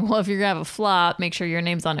saying, well, if you're going to have a flop, make sure your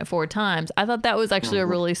name's on it 4 times. I thought that was actually a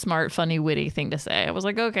really smart, funny, witty thing to say. I was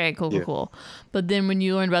like, okay, cool. But then when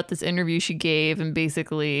you learned about this interview she gave and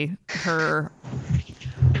basically her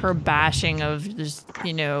bashing of just,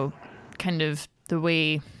 kind of the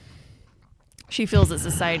way she feels that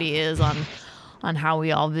society is on how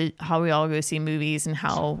we all go see movies and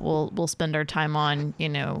how we'll spend our time on,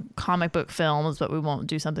 comic book films, but we won't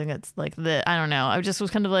do something that's like the, I don't know. I just was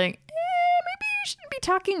kind of like, maybe you shouldn't be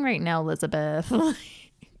talking right now, Elizabeth.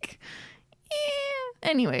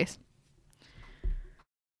 Anyways.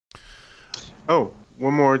 Oh,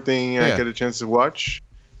 one more thing I Yeah. got a chance to watch.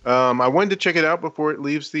 I wanted to check it out before it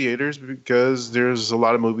leaves theaters because there's a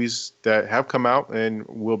lot of movies that have come out and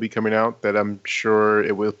will be coming out that I'm sure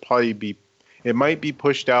it might be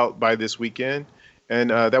pushed out by this weekend. And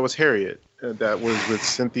that was Harriet. That was with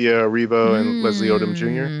Cynthia Erivo and Leslie Odom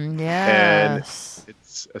Jr. Yes. And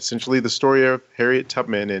it's essentially the story of Harriet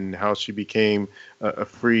Tubman and how she became a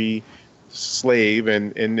free slave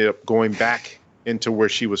and ended up going back into where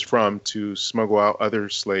she was from to smuggle out other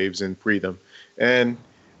slaves and free them. And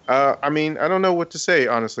I don't know what to say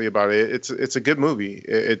honestly about it. It's a good movie.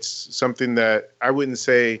 It's something that I wouldn't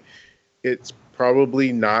say it's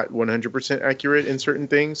probably not 100% accurate in certain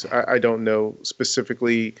things. I don't know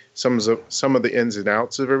specifically some of the ins and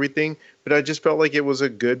outs of everything, but I just felt like it was a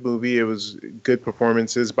good movie. It was good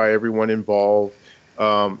performances by everyone involved,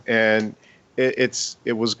 and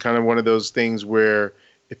it was kind of one of those things where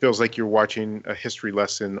it feels like you're watching a history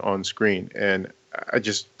lesson on screen. And I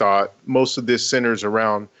just thought most of this centers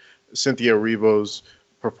around Cynthia Erivo's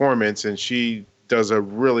performance, and she does a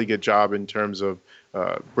really good job in terms of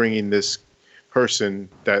bringing this person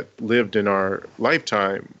that lived in our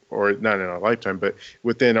lifetime, or not in our lifetime, but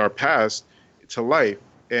within our past, to life.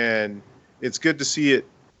 And it's good to see it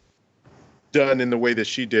done in the way that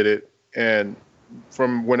she did it. And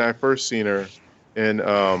from when I first seen her in,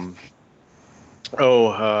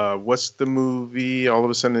 what's the movie? All of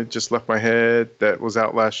a sudden it just left my head that was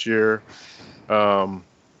out last year, that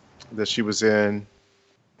she was in.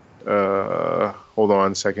 Hold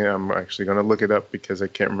on a second. I'm actually going to look it up because I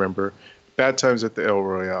can't remember. Bad Times at the El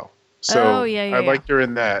Royale. So I liked her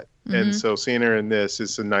in that. Mm-hmm. And so seeing her in this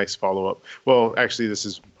is a nice follow-up. Well, actually, this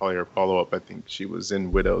is probably her follow-up. I think she was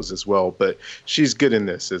in Widows as well, but she's good in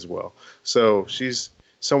this as well. So she's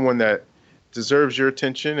someone that deserves your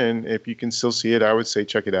attention, and if you can still see it, I would say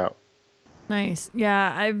check it out. Nice.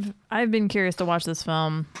 Yeah, I've been curious to watch this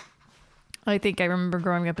film. I think I remember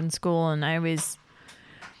growing up in school, and I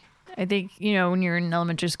think, when you're in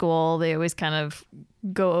elementary school, they always kind of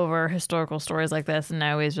go over historical stories like this, and I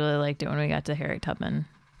always really liked it when we got to Harriet Tubman.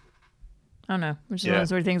 I don't know, which is one of those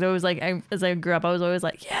sort of things. I was like, as I grew up, I was always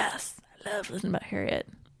like, yes, I love listening about Harriet.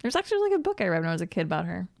 There's actually a really good book I read when I was a kid about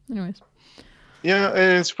her. Anyways. Yeah,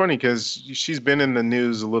 and it's funny because she's been in the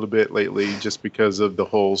news a little bit lately just because of the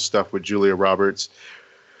whole stuff with Julia Roberts.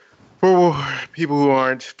 For people who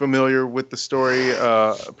aren't familiar with the story,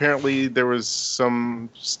 apparently there was some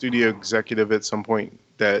studio executive at some point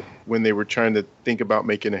that when they were trying to think about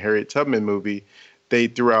making a Harriet Tubman movie, they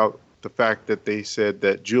threw out the fact that they said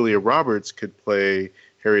that Julia Roberts could play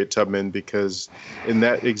Harriet Tubman because in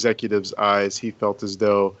that executive's eyes, he felt as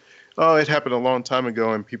though, it happened a long time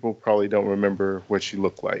ago and people probably don't remember what she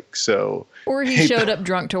looked like. So, or he showed up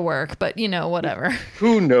drunk to work, but whatever.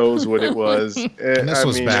 Who knows what it was? And this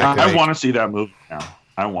was back. I want to see that movie now.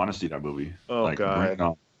 I want to see that movie. Oh,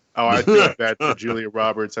 God. I feel bad for Julia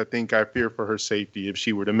Roberts. I think I fear for her safety if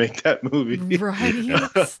she were to make that movie. Right.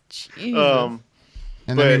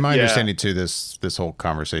 And my understanding too, this whole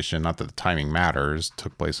conversation, not that the timing matters,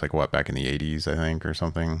 took place back in the 80s, I think, or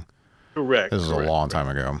something. Correct. This was a long time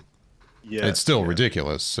ago. Yeah, it's still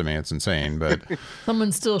ridiculous. I mean, it's insane, but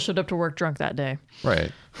someone still showed up to work drunk that day.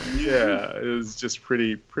 Right. Yeah, it was just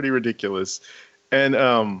pretty ridiculous. And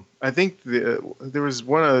I think there was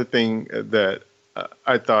one other thing that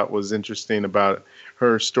I thought was interesting about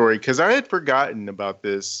her story, because I had forgotten about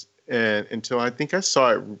this until I think I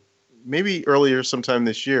saw it maybe earlier sometime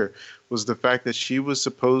this year, was the fact that she was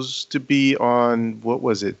supposed to be on, what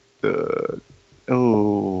was it? Was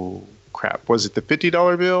it the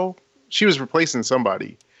 $50 bill? She was replacing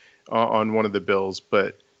somebody on one of the bills,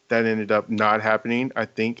 but that ended up not happening. I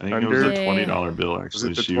think it was a $20 bill.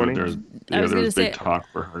 Actually, there was big talk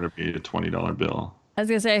for her to be a $20 bill. I was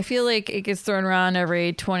gonna say, I feel like it gets thrown around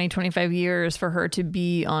every 20, 25 years for her to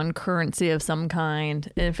be on currency of some kind,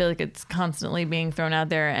 and I feel like it's constantly being thrown out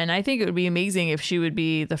there. And I think it would be amazing if she would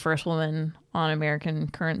be the first woman on American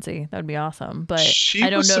currency. That would be awesome. But I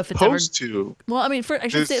don't know if it's ever to. Well, I mean,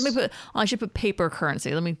 I should put paper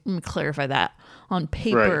currency. Let me clarify that on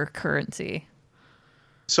paper currency.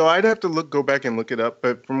 So I'd have to go back and look it up.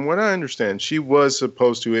 But from what I understand, she was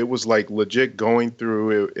supposed to. It was legit going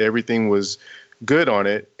through. Everything was good on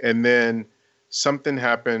it, and then something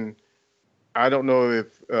happened. I don't know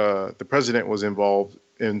if the president was involved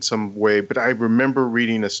in some way, but I remember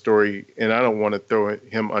reading a story, and I don't want to throw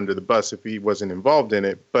him under the bus if he wasn't involved in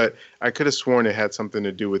it, but I could have sworn it had something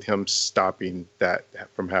to do with him stopping that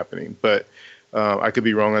from happening. But I could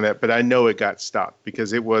be wrong on that, but I know it got stopped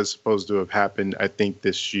because it was supposed to have happened, I think,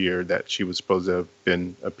 this year, that she was supposed to have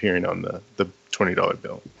been appearing on the $20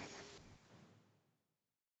 bill.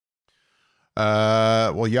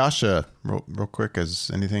 Well, Yasha, real quick,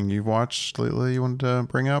 is anything you've watched lately you wanted to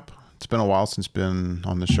bring up? It's been a while since you've been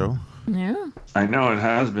on the show. Yeah, I know it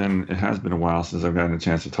has been a while since I've gotten a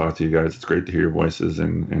chance to talk to you guys. It's great to hear your voices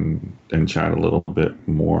and chat a little bit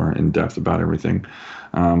more in depth about everything.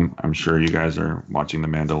 I'm sure you guys are watching The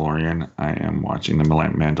Mandalorian. I am watching The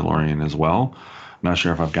Mandalorian as well. Not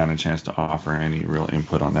sure if I've gotten a chance to offer any real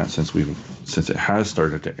input on that since it has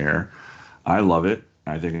started to air. I love it.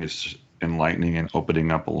 I think it's enlightening and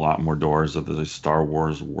opening up a lot more doors of the Star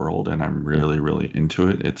Wars world, and I'm really, really into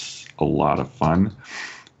it. It's a lot of fun.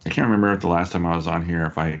 I can't remember if the last time I was on here,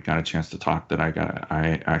 if I got a chance to talk, that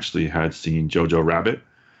I actually had seen Jojo Rabbit.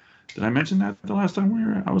 Did I mention that the last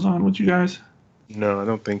time I was on with you guys? No, I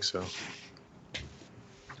don't think so.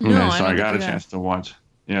 No, Okay, so I don't got a think chance to watch.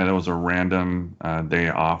 Yeah, that was a random day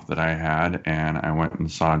off that I had, and I went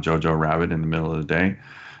and saw Jojo Rabbit in the middle of the day.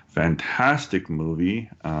 Fantastic movie.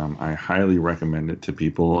 I highly recommend it to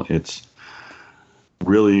people. It's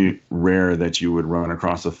really rare that you would run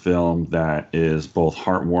across a film that is both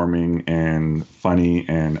heartwarming and funny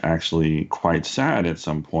and actually quite sad at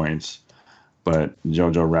some points. But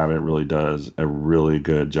Jojo Rabbit really does a really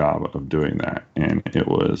good job of doing that. And it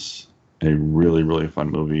was a really, really fun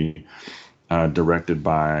movie. Directed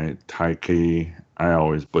by Taika, I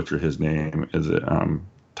always butcher his name. Is it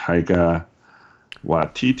Taika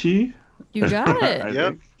Waititi? You got it.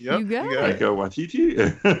 Yep. You got it. Taika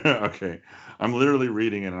Waititi? Okay. I'm literally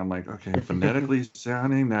reading it and I'm like, okay, phonetically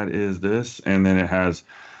sounding, that is this. And then it has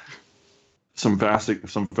some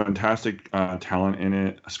fantastic talent in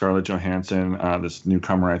it. Scarlett Johansson, this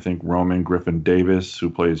newcomer, I think, Roman Griffin Davis, who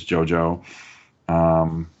plays JoJo.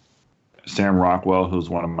 Sam Rockwell, who's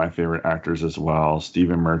one of my favorite actors as well.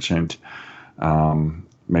 Stephen Merchant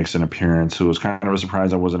makes an appearance, who was kind of a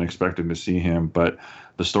surprise. I wasn't expecting to see him, but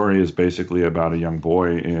the story is basically about a young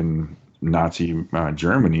boy in Nazi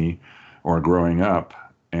Germany, or growing up,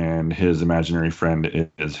 and his imaginary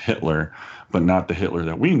friend is Hitler, but not the Hitler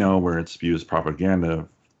that we know, where it spews propaganda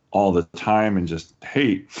all the time and just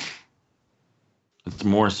hate. It's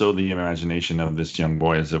more so the imagination of this young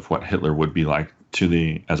boy as if what Hitler would be like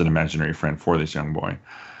as an imaginary friend for this young boy.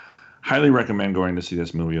 Highly recommend going to see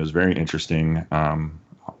this movie. It was very interesting.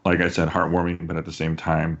 Like I said, heartwarming, but at the same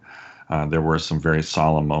time, there were some very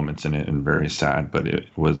solemn moments in it and very sad, but it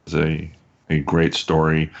was a great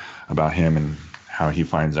story about him and how he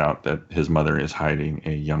finds out that his mother is hiding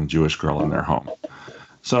a young Jewish girl in their home.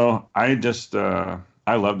 So I just, I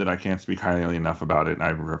loved it. I can't speak highly enough about it.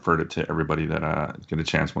 I've referred it to everybody that get a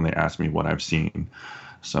chance when they ask me what I've seen.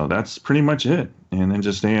 So that's pretty much it. And then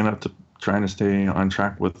just trying to stay on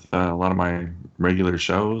track with a lot of my regular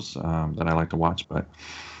shows that I like to watch. But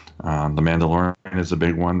The Mandalorian is a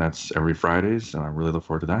big one. That's every Fridays, and I really look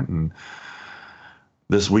forward to that. And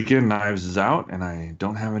this weekend, Knives is out, and I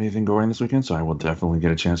don't have anything going this weekend, so I will definitely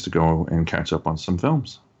get a chance to go and catch up on some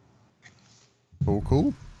films.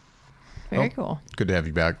 Cool. Very cool. Good to have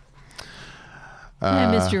you back.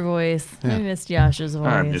 I missed your voice. yeah. I missed Josh's voice.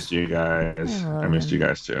 I missed you guys. I missed you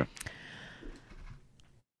guys too.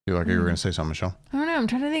 Feel like you were going to say something, Michelle? I don't know. I'm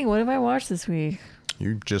trying to think. What have I watched this week?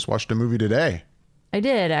 You just watched a movie today. I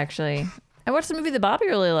did, actually. I watched a movie that Bobby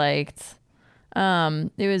really liked. It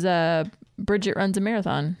was Bridget Runs a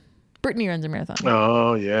Marathon. Brittany Runs a Marathon.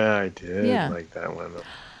 Oh, yeah, I did like that one.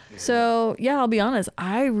 Yeah. So, yeah, I'll be honest.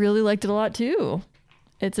 I really liked it a lot, too.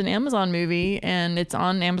 It's an Amazon movie, and it's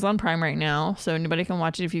on Amazon Prime right now. So anybody can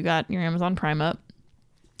watch it if you got your Amazon Prime up.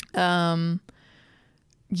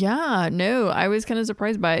 Yeah, no, I was kind of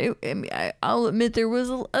surprised by it. I mean, I'll admit there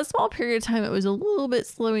was a small period of time it was a little bit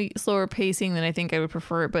slower pacing than I think I would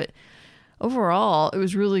prefer, but overall, it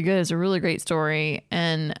was really good. It's a really great story,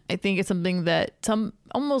 and I think it's something that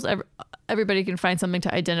everybody can find something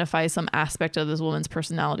to identify some aspect of this woman's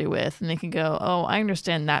personality with, and they can go, oh, I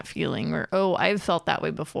understand that feeling, or oh, I've felt that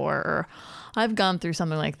way before, or I've gone through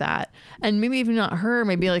something like that. And maybe even not her,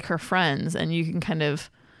 maybe like her friends, and you can kind of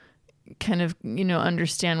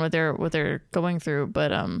understand what they're going through.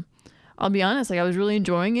 But I'll be honest, like I was really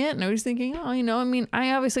enjoying it, and I was thinking, oh, I mean,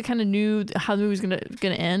 I obviously kind of knew how the movie was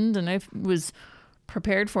gonna end, and I was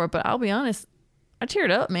prepared for it. But I'll be honest, I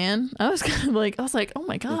teared up, man. I was like, oh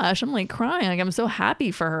my gosh, I'm like crying. Like I'm so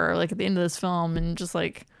happy for her, like at the end of this film, and just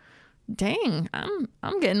like, dang,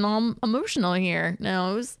 I'm getting all emotional here.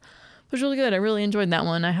 No, it was really good. I really enjoyed that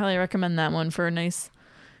one. I highly recommend that one for a nice,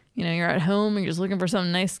 you're at home and you're just looking for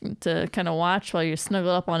something nice to kind of watch while you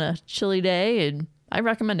snuggle up on a chilly day, and I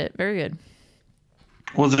recommend it. Very good.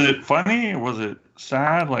 Was it funny? Was it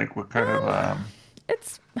sad? Like what kind of?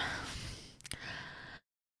 It's.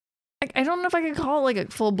 I don't know if I could call it like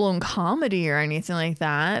a full-blown comedy or anything like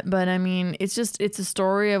that, but I mean, it's a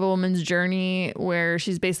story of a woman's journey where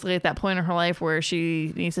she's basically at that point in her life where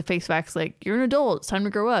she needs to face facts like, you're an adult, it's time to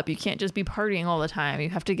grow up. You can't just be partying all the time. You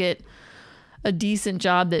have to get a decent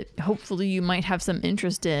job that hopefully you might have some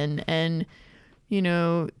interest in, and,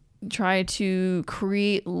 try to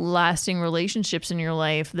create lasting relationships in your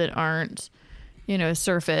life that aren't,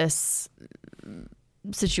 surface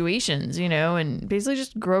situations, and basically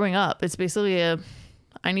just growing up. It's basically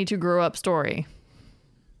I need to grow up story.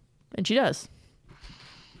 And she does.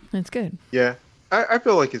 It's good. Yeah. I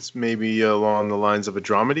feel like it's maybe along the lines of a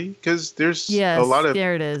dramedy because there's a Yes, lot of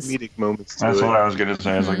there it is. comedic moments to That's it. what I was gonna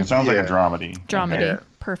say. I was like, it sounds like a Yeah. dramedy. Dramedy. Okay. Yeah.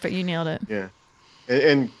 Perfect. You nailed it. Yeah,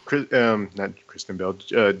 not Kristen Bell,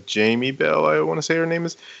 Jamie Bell. I want to say her name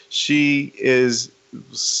is. She is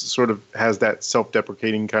sort of has that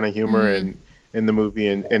self-deprecating kind of humor in the movie,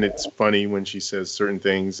 and it's funny when she says certain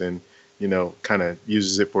things and kind of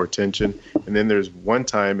uses it for attention. And then there's one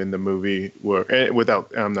time in the movie where, and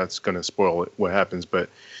I'm not going to spoil it, what happens, but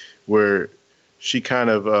where she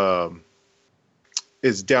kind of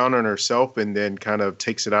is down on herself and then kind of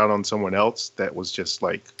takes it out on someone else. That was just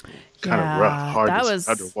like kind of rough, hard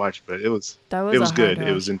to watch, but it was good.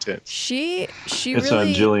 It was intense. She It's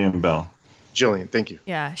really Jillian Bell. Jillian, thank you.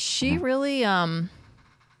 Yeah, she really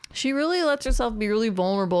lets herself be really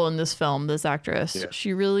vulnerable in this film, this actress. Yeah.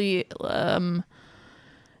 She really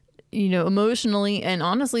emotionally and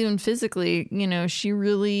honestly even physically, she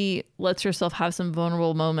really lets herself have some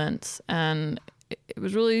vulnerable moments, and it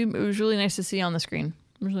was really nice to see on the screen.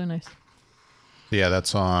 It was really nice. Yeah,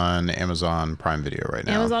 that's on Amazon Prime Video right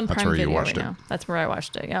now. Amazon that's Prime where Video you watched right it. now. That's where I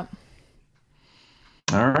watched it. Yep.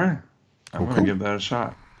 All right. I'm going to give that a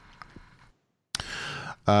shot.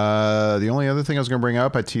 The only other thing I was going to bring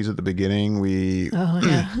up, I teased at the beginning. We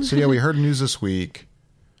heard news this week.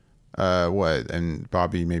 And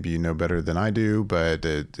Bobby, maybe you know better than I do, but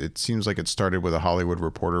it seems like it started with a Hollywood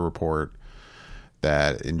Reporter report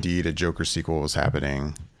that indeed a Joker sequel was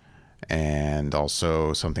happening, and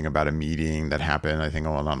also something about a meeting that happened, I think,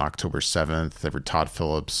 on October 7th. Todd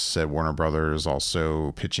Phillips at Warner Brothers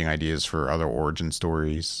also pitching ideas for other origin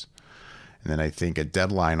stories. And then I think a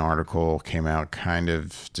Deadline article came out kind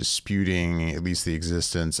of disputing at least the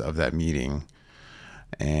existence of that meeting.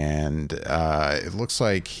 And it looks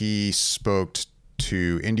like he spoke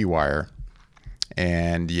to IndieWire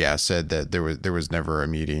and said that there was never a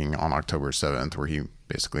meeting on October 7th where he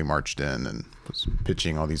basically marched in and was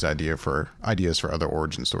pitching all these ideas for other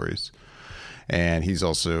origin stories. And he's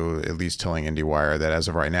also at least telling IndieWire that as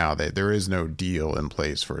of right now, that there is no deal in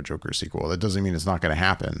place for a Joker sequel. That doesn't mean it's not going to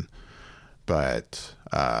happen, but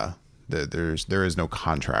there is no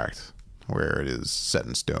contract where it is set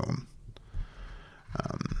in stone.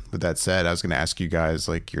 With that said, I was going to ask you guys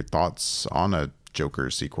like your thoughts on a Joker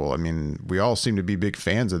sequel. I mean, we all seem to be big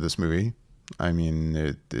fans of this movie. I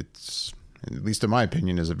mean, it's, at least in my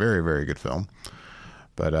opinion, is a very, very good film.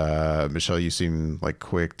 But Michelle, you seem like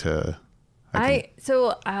quick to.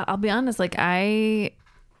 So I'll be honest, like I'm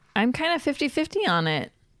kind of 50-50 on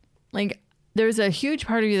it. Like there's a huge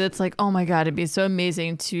part of you that's like, oh my God, it'd be so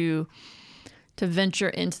amazing to venture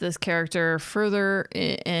into this character further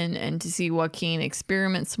and to see Joaquin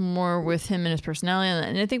experiment some more with him and his personality.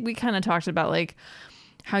 And I think we kind of talked about like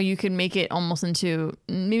how you could make it almost into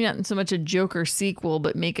maybe not so much a Joker sequel,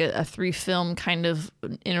 but make it a 3-film kind of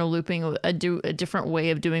interlooping, a different way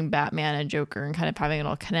of doing Batman and Joker and kind of having it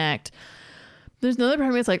all connect. There's another part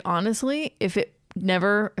of me that's like, honestly, if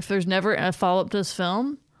there's never a follow-up to this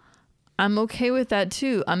film, I'm okay with that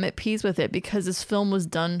too. I'm at peace with it because this film was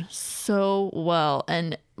done so well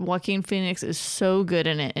and Joaquin Phoenix is so good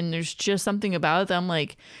in it. And there's just something about it that I'm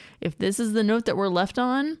like, if this is the note that we're left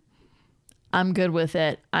on, I'm good with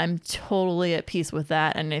it. I'm totally at peace with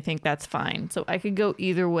that. And I think that's fine. So I could go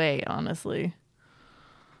either way, honestly.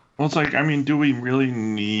 Well, it's like, I mean, do we really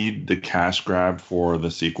need the cash grab for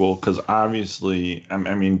the sequel? Because obviously,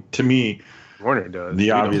 I mean, to me, Warner does.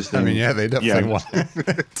 The obvious thing. I mean, yeah, they definitely want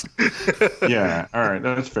it. Yeah, all right,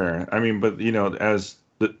 that's fair. I mean, but it's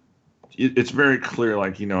very clear,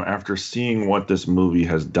 like, after seeing what this movie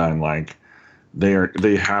has done, like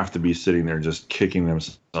they have to be sitting there just kicking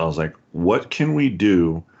themselves, like, what can we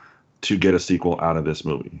do to get a sequel out of this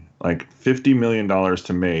movie? Like $50 million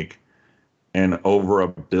to make and over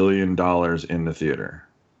 $1 billion in the theater.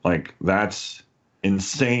 Like that's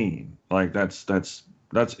insane. Like that's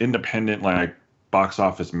independent, like box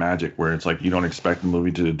office magic, where it's like you don't expect the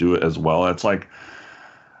movie to do it as well. It's like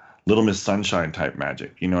Little Miss Sunshine type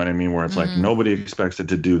magic, you know what I mean? Where it's like nobody expects it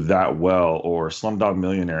to do that well, or Slumdog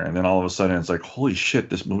Millionaire, and then all of a sudden it's like, holy shit,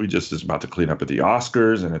 this movie just is about to clean up at the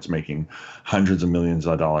Oscars, and it's making hundreds of millions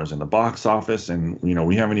of dollars in the box office, and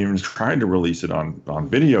we haven't even tried to release it on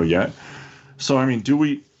video yet. So I mean,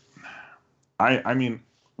 I mean,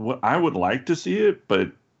 I would like to see it,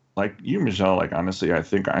 but like you, Michelle, like honestly, I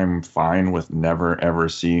think I'm fine with never ever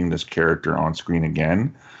seeing this character on screen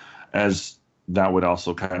again, as that would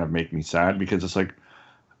also kind of make me sad, because it's like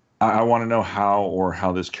I want to know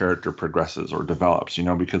how this character progresses or develops,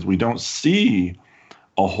 because we don't see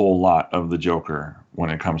a whole lot of the Joker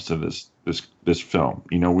when it comes to this film.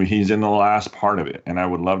 He's in the last part of it, and I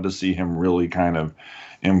would love to see him really kind of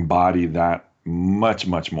embody that much,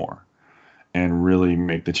 much more, and really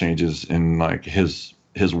make the changes in like his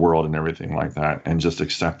world and everything like that, and just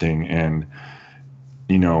accepting and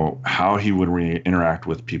how he would interact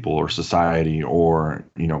with people or society, or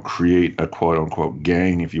create a quote unquote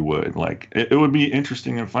gang, if you would. Like it would be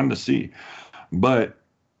interesting and fun to see, but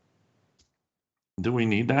do we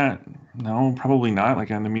need that? No, probably not.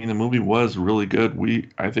 Like, I mean, the movie was really good.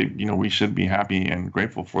 I think, we should be happy and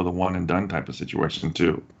grateful for the one and done type of situation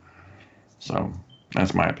too. So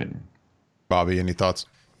that's my opinion. Bobby, any thoughts?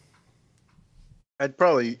 I'd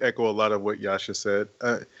probably echo a lot of what Yasha said.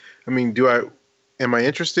 I mean, am I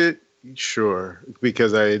interested? Sure,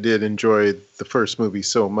 because I did enjoy the first movie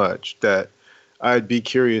so much that I'd be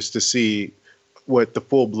curious to see what the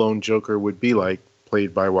full-blown Joker would be like,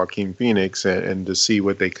 played by Joaquin Phoenix, and to see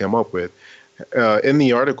what they come up with. In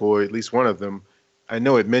the article, or at least one of them, I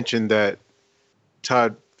know it mentioned that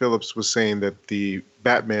Todd Phillips was saying that the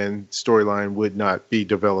Batman storyline would not be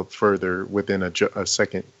developed further within a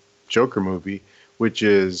second Joker movie, which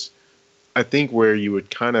is, I think, where you would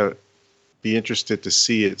kind of be interested to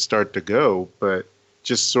see it start to go. But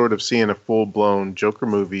just sort of seeing a full-blown Joker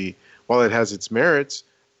movie, while it has its merits,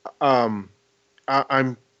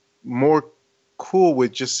 I'm more cool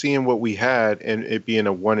with just seeing what we had and it being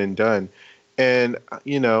a one and done. And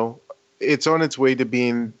it's on its way to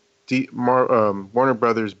being Warner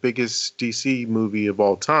Brothers' biggest DC movie of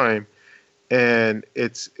all time, and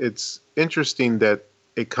it's interesting that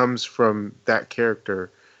it comes from that character.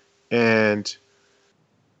 And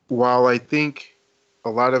while I think a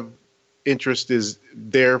lot of interest is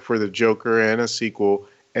there for the Joker and a sequel,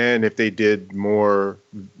 and if they did more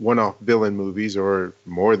one-off villain movies, or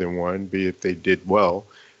more than one, if they did well,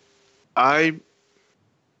 I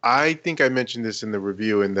think I mentioned this in the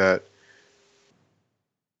review, in that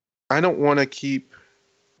I don't want to keep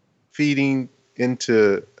feeding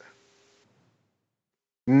into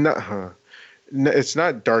it's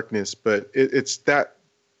not darkness, but it's that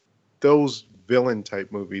those villain type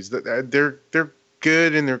movies that they're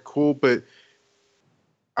good and they're cool, but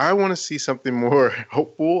I want to see something more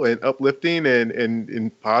hopeful and uplifting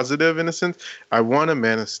and positive, in a sense. I want a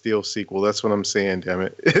Man of Steel sequel. That's what I'm saying, damn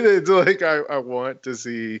it. It's like I want to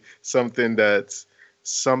see something that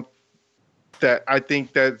I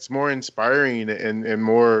think that's more inspiring and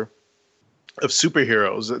more of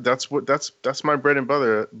superheroes. That's my bread and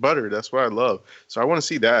butter. That's what I love. So I want to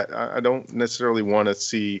see that. I don't necessarily want to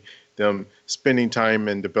see them spending time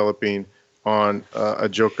and developing on a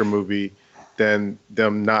Joker movie than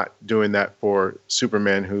them not doing that for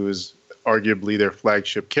Superman, who is arguably their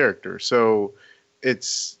flagship character. So I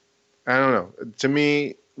don't know. To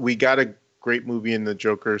me, we got a great movie in the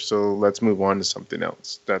Joker, so let's move on to something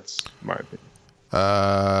else. That's my opinion.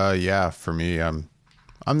 Yeah, for me, I'm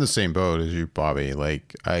the same boat as you, Bobby.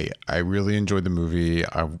 Like, I really enjoyed the movie.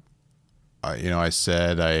 I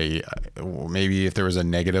said maybe if there was a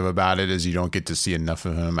negative about it, is you don't get to see enough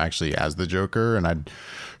of him actually as the Joker, and I'd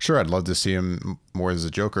love to see him more as the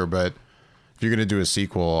Joker. But if you're gonna do a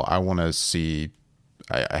sequel, I want to see.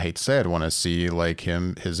 I hate to say, I'd want to see like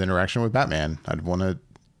his interaction with Batman. I'd want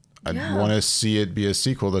to see it be a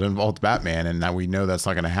sequel that involved Batman, and now we know that's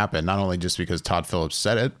not going to happen. Not only just because Todd Phillips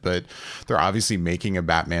said it, but they're obviously making a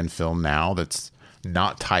Batman film now that's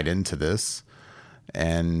not tied into this,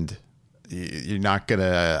 and you're not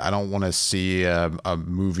gonna. I don't want to see a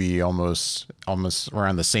movie almost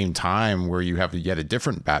around the same time where you have yet a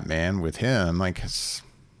different Batman with him.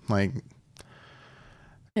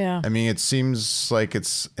 Yeah. I mean, it seems like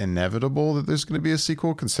it's inevitable that there's going to be a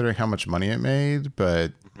sequel, considering how much money it made.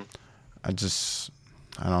 But I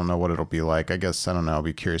don't know what it'll be like. I guess, I don't know. I'll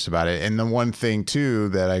be curious about it. And the one thing too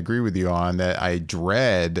that I agree with you on, that I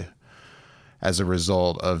dread as a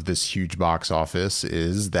result of this huge box office,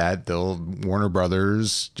 is that Warner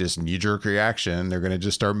Brothers just knee-jerk reaction. They're going to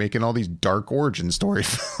just start making all these dark origin story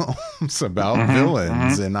films about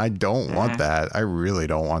villains. And I don't want that. I really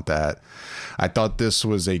don't want that. I thought this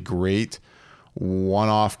was a great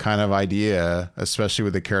one-off kind of idea, especially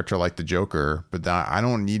with a character like the Joker. But I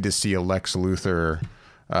don't need to see a Lex Luthor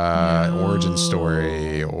origin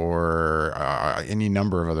story, or any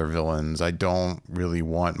number of other villains. I don't really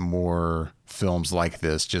want more films like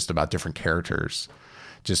this just about different characters,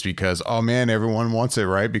 just because, oh man, everyone wants it,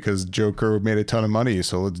 right? Because Joker made a ton of money,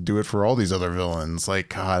 so let's do it for all these other villains. Like,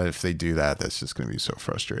 God, if they do that, that's just going to be so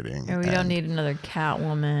frustrating. Or we don't need another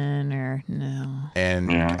Catwoman, or no.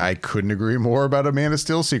 And I couldn't agree more about a Man of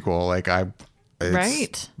Steel sequel. Like, It's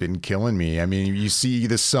Right. been killing me. I mean, you see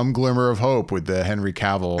some glimmer of hope with the Henry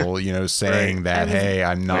Cavill, saying that, hey,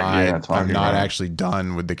 I'm not actually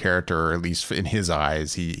done with the character, or at least in his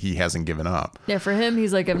eyes, he hasn't given up. Yeah, for him,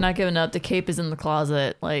 he's like, I've not given up. The cape is in the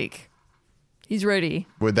closet. Like, he's ready.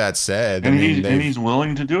 With that said, and he's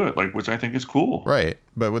willing to do it, like, which I think is cool. Right.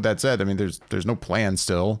 But with that said, I mean, there's no plan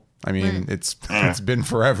still. I mean, it's been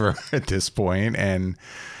forever at this point, and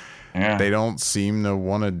they don't seem to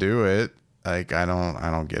want to do it. Like, I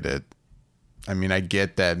don't get it. I mean, I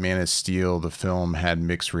get that Man of Steel, the film, had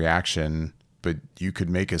mixed reaction, but you could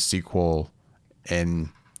make a sequel. And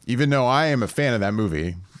even though I am a fan of that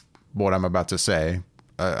movie, what I'm about to say,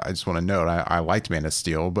 I just want to note, I liked Man of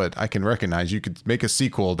Steel, but I can recognize you could make a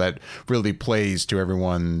sequel that really plays to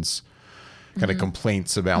everyone's kind of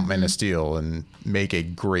complaints about Man of Steel and make a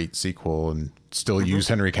great sequel and still use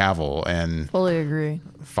Henry Cavill and fully agree.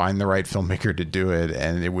 Find the right filmmaker to do it,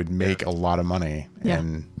 and it would make a lot of money. Yeah.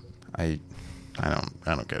 And I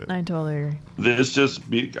don't get it. I totally agree.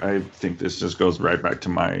 I think this just goes right back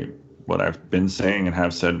to what I've been saying and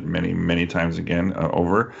have said many, many times again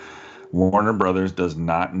over. Warner Brothers does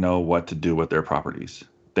not know what to do with their properties.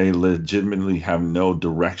 They legitimately have no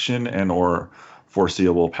direction and or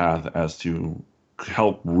foreseeable path as to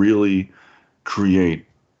help really create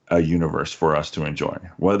a universe for us to enjoy,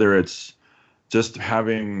 whether it's just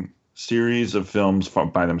having series of films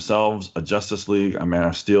by themselves, a Justice League, a Man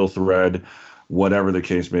of Steel thread, whatever the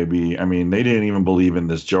case may be. I mean, they didn't even believe in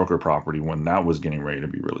this Joker property when that was getting ready to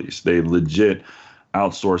be released. They legit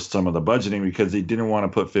outsourced some of the budgeting because they didn't want to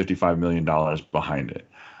put $55 million behind it.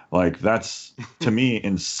 Like, that's to me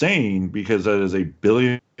insane, because that is $1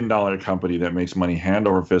 billion company that makes money hand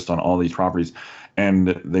over fist on all these properties, and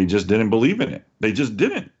they just didn't believe in it. They just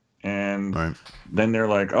didn't. And then they're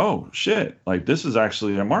like, oh shit, like, this is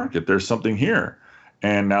actually a market. There's something here.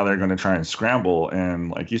 And now they're going to try and scramble.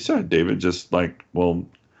 And like you said, David, just like, well,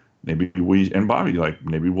 maybe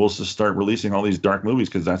maybe we'll just start releasing all these dark movies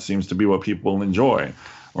because that seems to be what people enjoy,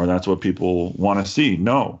 or that's what people want to see.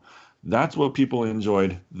 No, that's what people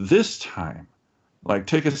enjoyed this time. Like,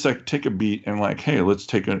 take a beat and like, hey, let's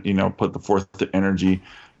put the forth energy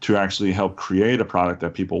to actually help create a product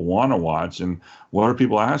that people want to watch. And what are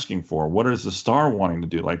people asking for? What is the star wanting to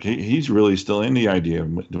do? Like, he's really still in the idea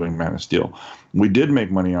of doing Man of Steel. We did make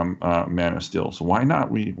money on Man of Steel, so why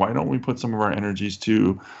don't we put some of our energies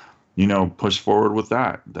to, push forward with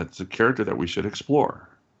that? That's a character that we should explore.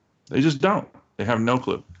 They just don't. They have no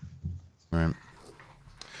clue. Right.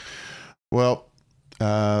 Well,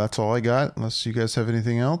 that's all I got. Unless you guys have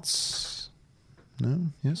anything else. No.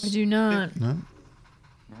 Yes. I do not. No.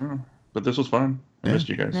 But this was fun. I missed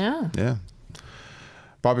you guys. Yeah.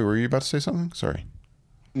 Bobby, were you about to say something? Sorry.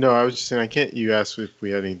 No, I was just saying, you asked if we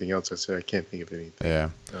had anything else. I said I can't think of anything. Yeah.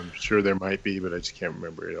 I'm sure there might be, but I just can't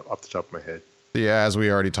remember it off the top of my head. Yeah, as we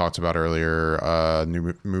already talked about earlier,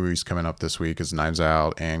 new movies coming up this week is Knives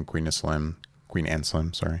Out and Queen and Slim,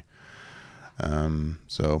 sorry.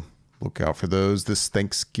 So look out for those this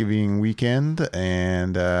Thanksgiving weekend,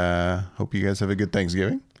 and hope you guys have a good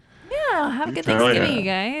Thanksgiving. Yeah, have a good Thanksgiving, you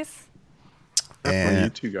guys. And you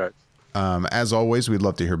too, guys. As always, we'd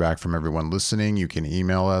love to hear back from everyone listening. You can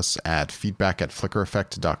email us at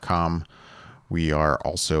feedback@flickereffect.com. We are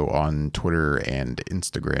also on Twitter and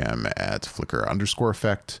Instagram at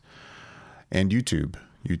 @Flicker_effect, and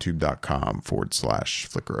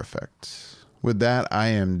youtube.com/FlickerEffect. With that, I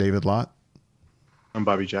am David Lott. I'm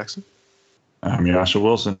Bobby Jackson. I'm Yasha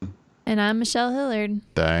Wilson. And I'm Michelle Hillard.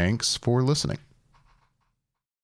 Thanks for listening.